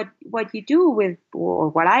 because what you do with, or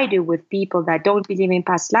what I do with people that don't believe in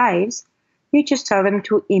past lives, you just tell them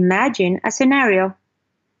to imagine a scenario.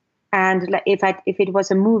 And if it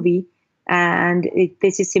was a movie, and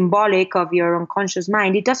this is symbolic of your unconscious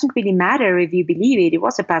mind, it doesn't really matter if you believe it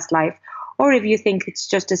was a past life, or if you think it's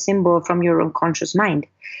just a symbol from your unconscious mind.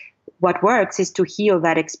 What works is to heal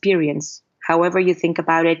that experience. However you think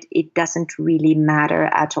about it, it doesn't really matter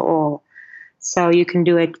at all. So you can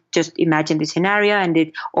do it. Just imagine the scenario,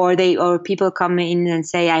 or people come in and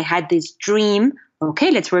say, "I had this dream."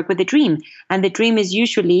 Okay, let's work with the dream. And the dream is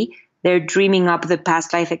usually they're dreaming up the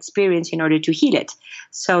past life experience in order to heal it.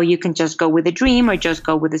 So you can just go with a dream, or just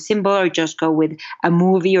go with a symbol, or just go with a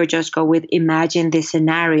movie, or just go with imagine the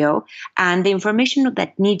scenario. And the information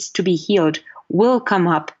that needs to be healed will come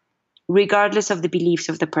up regardless of the beliefs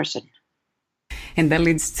of the person. And that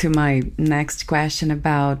leads to my next question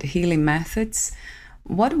about healing methods.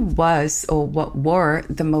 What was or what were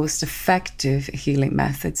the most effective healing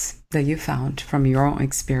methods that you found from your own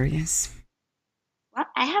experience? Well,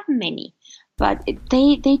 I have many, but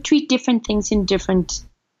they treat different things in different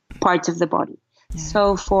parts of the body. Yeah.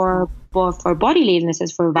 So for bodily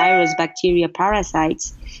illnesses, for virus, bacteria,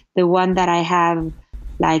 parasites, the one that I have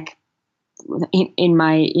like in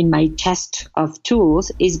my chest of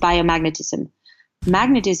tools is biomagnetism.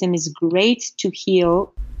 Magnetism is great to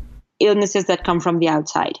heal illnesses that come from the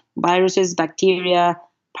outside: viruses, bacteria,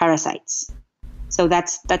 parasites. So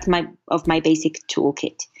that's my basic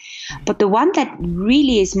toolkit. But the one that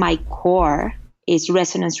really is my core is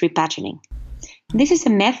resonance repatterning. This is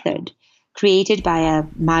a method created by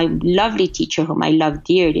my lovely teacher whom I love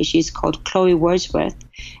dearly. She's called Chloe Wordsworth,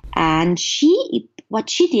 and what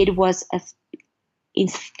she did was a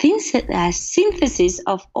synthesis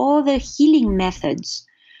of all the healing methods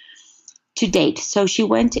to date. So she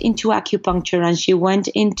went into acupuncture, and she went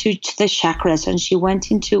into the chakras, and she went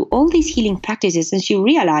into all these healing practices, and she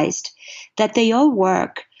realized that they all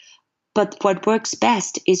work, but what works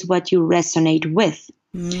best is what you resonate with.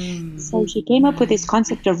 So she came up with this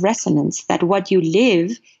concept of resonance, that what you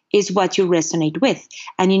live is what you resonate with.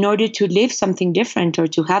 And in order to live something different, or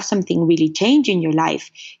to have something really change in your life,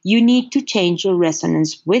 you need to change your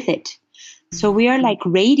resonance with it. So we are like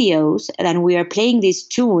radios, and we are playing this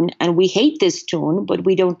tune, and we hate this tune, but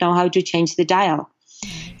we don't know how to change the dial.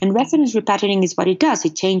 And resonance repatterning is what it does.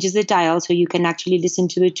 It changes the dial so you can actually listen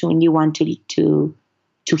to the tune you want to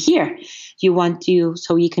hear.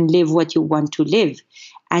 So you can live what you want to live.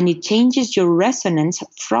 And it changes your resonance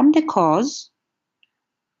from the cause,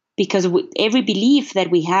 because every belief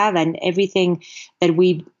that we have and everything that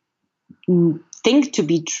we think to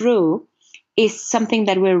be true is something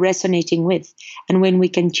that we're resonating with. And when we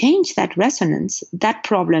can change that resonance, that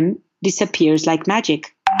problem disappears like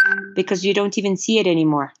magic, because you don't even see it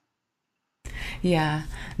anymore. Yeah,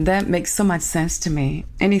 that makes so much sense to me.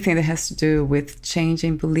 Anything that has to do with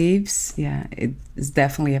changing beliefs, yeah, it is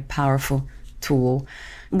definitely a powerful tool.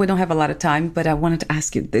 We don't have a lot of time, but I wanted to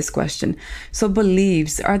ask you this question. So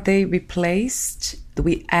beliefs, are they replaced? Do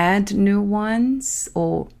we add new ones,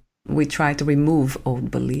 or we try to remove old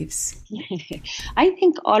beliefs? I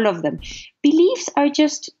think all of them. Beliefs are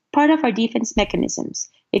just part of our defense mechanisms.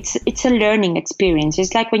 It's a learning experience.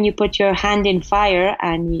 It's like when you put your hand in fire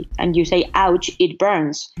and you say, ouch, it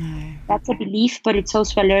burns. That's a belief, but it's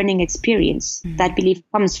also a learning experience. That belief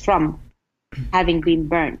comes from having been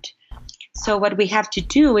burnt. So what we have to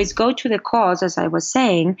do is go to the cause, as I was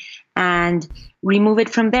saying, and remove it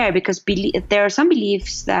from there, because there are some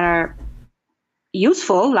beliefs that are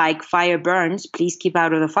useful, like fire burns, please keep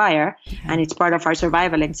out of the fire, and it's part of our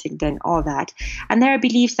survival instinct and all that. And there are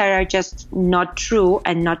beliefs that are just not true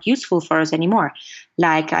and not useful for us anymore.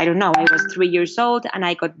 Like, I don't know, I was 3 years old and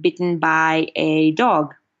I got bitten by a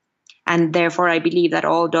dog, and therefore I believe that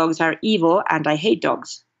all dogs are evil and I hate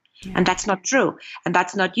dogs. Yeah. And that's not true, and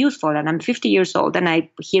that's not useful. And I'm 50 years old and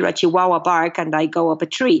I hear a chihuahua bark and I go up a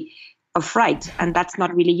tree of fright, and that's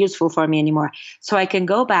not really useful for me anymore. So I can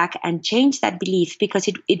go back and change that belief, because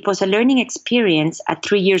it was a learning experience at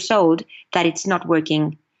 3 years old that it's not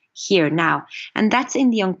working here now. And that's in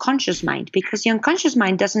the unconscious mind, because the unconscious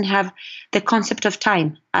mind doesn't have the concept of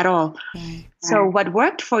time at all. Right. So what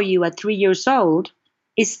worked for you at 3 years old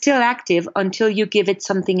is still active until you give it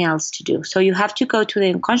something else to do. So you have to go to the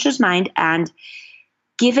unconscious mind and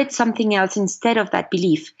give it something else instead of that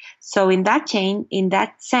belief. So in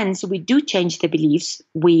that sense, we do change the beliefs.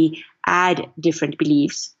 We add different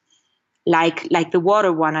beliefs, like the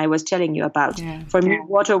water one I was telling you about. Yeah. For me,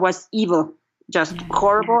 water was evil, just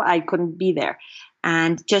horrible. I couldn't be there.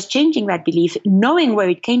 And just changing that belief, knowing where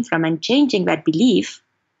it came from and changing that belief,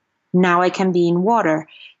 now I can be in water.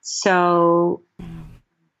 So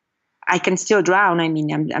I can still drown. I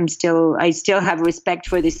mean, I still have respect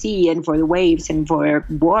for the sea and for the waves and for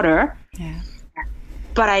water. Yeah.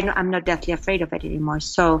 But I'm not deathly afraid of it anymore.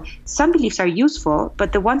 So some beliefs are useful,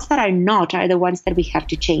 but the ones that are not are the ones that we have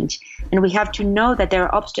to change. And we have to know that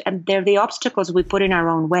they're the obstacles we put in our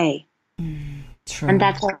own way. True. And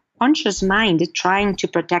that's our conscious mind trying to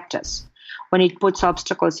protect us when it puts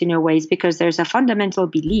obstacles in our ways, because there's a fundamental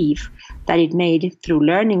belief that it made through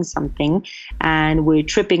learning something, and we're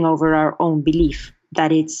tripping over our own belief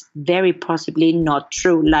that it's very possibly not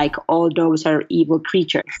true, like all dogs are evil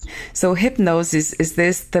creatures. So hypnosis, is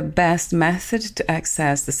this the best method to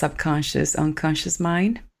access the subconscious, unconscious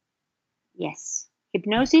mind? Yes.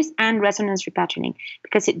 Hypnosis and resonance repatterning.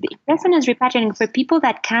 Because resonance repatterning, for people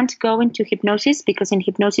that can't go into hypnosis, because in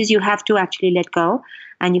hypnosis you have to actually let go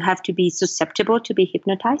and you have to be susceptible to be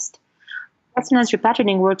hypnotized. Resonance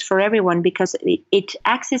repatterning works for everyone because it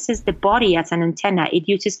accesses the body as an antenna. It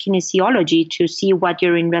uses kinesiology to see what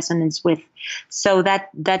you're in resonance with. So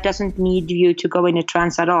that doesn't need you to go in a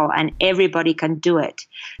trance at all, and everybody can do it.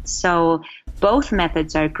 So both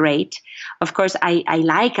methods are great. Of course, I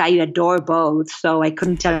adore both, so I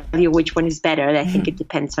couldn't tell you which one is better. I think it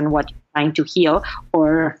depends on what you're trying to heal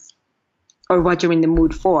or what you're in the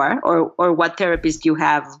mood for, or what therapist you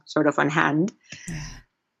have sort of on hand.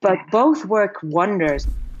 But both work wonders.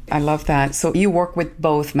 I love that. So you work with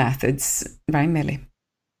both methods, right, Millie?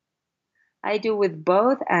 I do with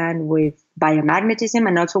both, and with biomagnetism,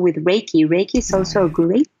 and also with Reiki. Reiki is also a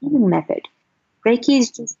great healing method. Reiki is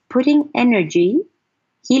just putting energy,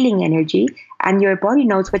 healing energy, and your body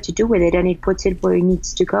knows what to do with it, and it puts it where it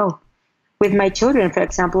needs to go. With my children, for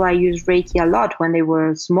example, I use Reiki a lot when they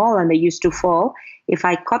were small and they used to fall. If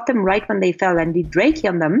I caught them right when they fell and did Reiki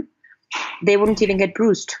on them, they wouldn't even get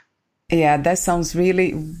bruised. Yeah, that sounds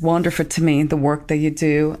really wonderful to me, the work that you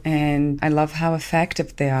do. And I love how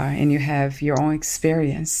effective they are. And you have your own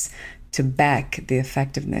experience to back the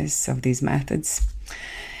effectiveness of these methods.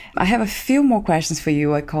 I have a few more questions for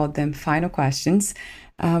you. I called them final questions.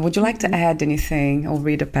 Would you like to add anything or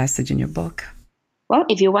read a passage in your book? Well,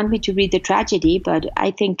 if you want me to read the tragedy, but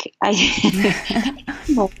I think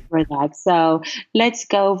I'm over that. So let's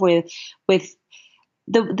go with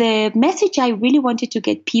the message I really wanted to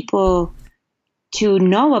get people to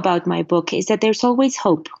know about my book is that there's always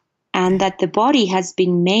hope, and that the body has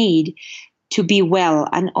been made to be well.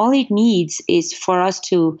 And all it needs is for us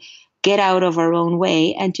to get out of our own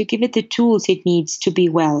way and to give it the tools it needs to be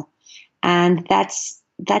well. And that's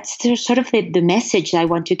sort of the message I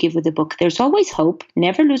want to give with the book. There's always hope.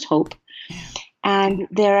 Never lose hope. And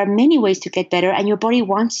there are many ways to get better. And your body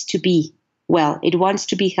wants to be well. It wants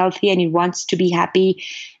to be healthy and it wants to be happy.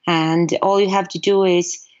 And all you have to do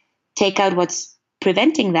is take out what's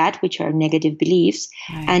preventing that, which are negative beliefs,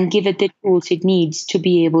 and give it the tools it needs to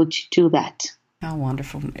be able to do that. Oh,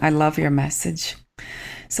 wonderful. I love your message.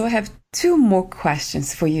 So I have two more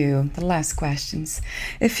questions for you, the last questions.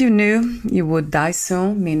 If you knew you would die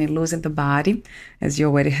soon, meaning losing the body, as you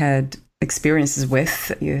already had experiences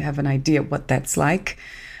with, you have an idea what that's like.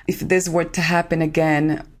 If this were to happen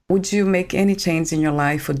again, would you make any change in your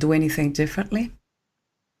life or do anything differently?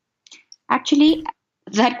 Actually,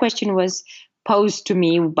 that question was posed to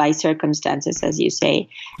me by circumstances, as you say.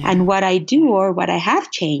 Yeah. And what I do, or what I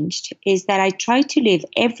have changed, is that I try to live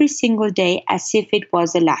every single day as if it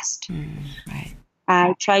was the last. Right.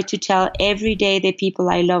 I try to tell every day the people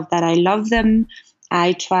I love that I love them.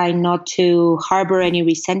 I try not to harbor any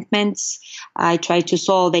resentments. I try to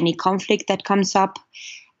solve any conflict that comes up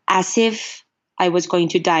as if I was going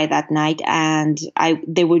to die that night, and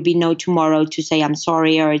there would be no tomorrow to say I'm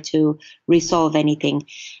sorry or to resolve anything.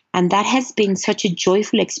 And that has been such a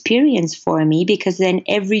joyful experience for me, because then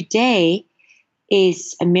every day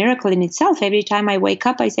is a miracle in itself. Every time I wake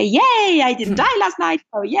up, I say, yay, I didn't die last night.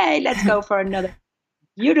 Oh, yay, let's go for another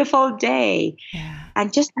beautiful day. Yeah.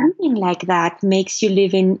 And just living like that makes you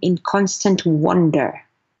live in constant wonder.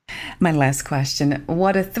 My last question.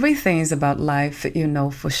 What are 3 things about life that you know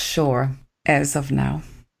for sure as of now?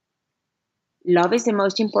 Love is the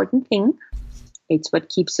most important thing. It's what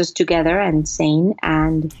keeps us together and sane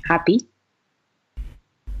and happy.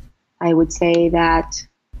 I would say that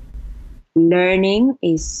learning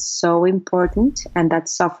is so important, and that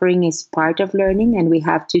suffering is part of learning, and we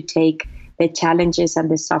have to take the challenges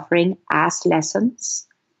and the suffering as lessons,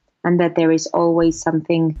 and that there is always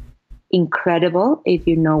something incredible if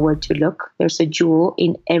you know where to look. There's a jewel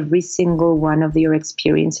in every single one of your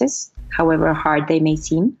experiences, however hard they may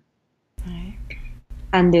seem. Right.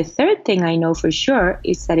 And the third thing I know for sure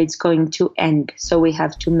is that it's going to end. So we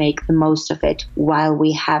have to make the most of it while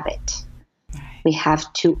we have it. Right. We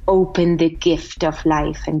have to open the gift of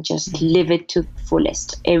life and just live it to the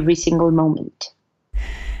fullest every single moment.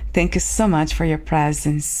 Thank you so much for your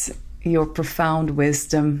presence, your profound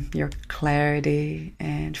wisdom, your clarity,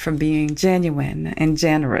 and for being genuine and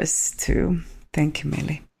generous too. Thank you,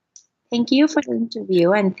 Millie. Thank you for the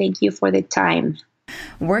interview and thank you for the time.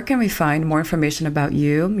 Where can we find more information about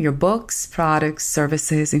you, your books, products,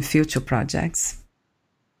 services, and future projects?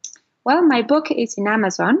 Well, my book is in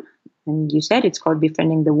Amazon, and you said it's called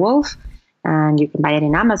Befriending the Wolf, and you can buy it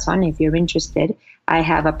in Amazon if you're interested. I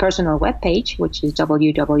have a personal webpage, which is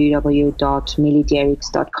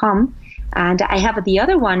www.milliedierickx.com, and I have the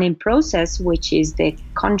other one in process, which is the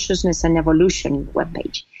Consciousness and Evolution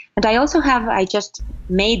webpage. And I just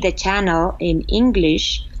made the channel in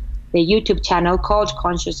English, the YouTube channel called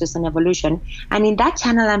Consciousness and Evolution. And in that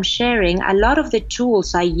channel, I'm sharing a lot of the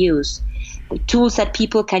tools I use, the tools that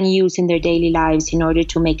people can use in their daily lives in order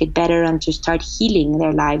to make it better and to start healing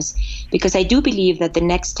their lives. Because I do believe that the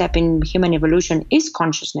next step in human evolution is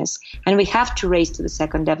consciousness, and we have to raise to the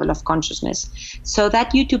second level of consciousness. So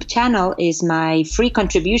that YouTube channel is my free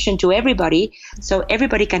contribution to everybody, so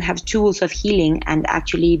everybody can have tools of healing and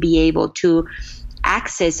actually be able to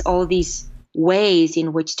access all these ways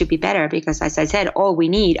in which to be better, because as I said, all we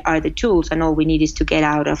need are the tools and all we need is to get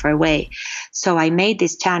out of our way. So I made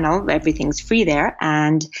this channel, everything's free there,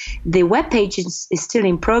 and the webpage is still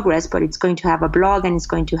in progress, but it's going to have a blog and it's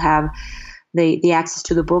going to have the access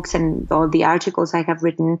to the books and all the articles I have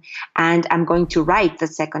written. And I'm going to write the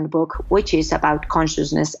second book, which is about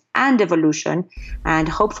consciousness and evolution. And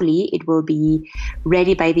hopefully it will be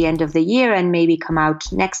ready by the end of the year and maybe come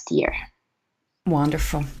out next year.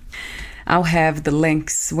 Wonderful. I'll have the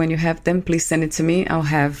links. When you have them, please send it to me. I'll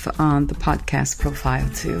have on the podcast profile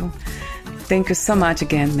too. Thank you so much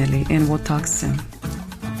again, Millie, and we'll talk soon.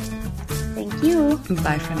 Thank you.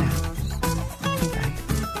 Bye for now. Bye.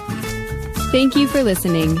 Thank you for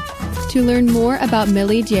listening. To learn more about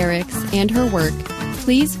Millie Dierickx and her work,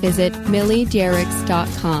 please visit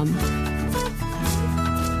milliedierickx.com.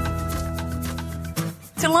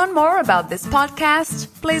 To learn more about this podcast,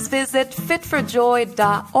 please visit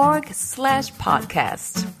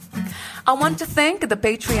fitforjoy.org/podcast. I want to thank the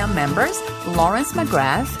Patreon members, Lawrence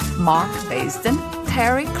McGrath, Mark Basden,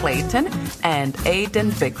 Terry Clayton, and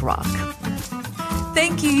Aidan Bickrock.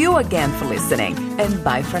 Thank you again for listening, and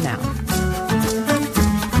bye for now.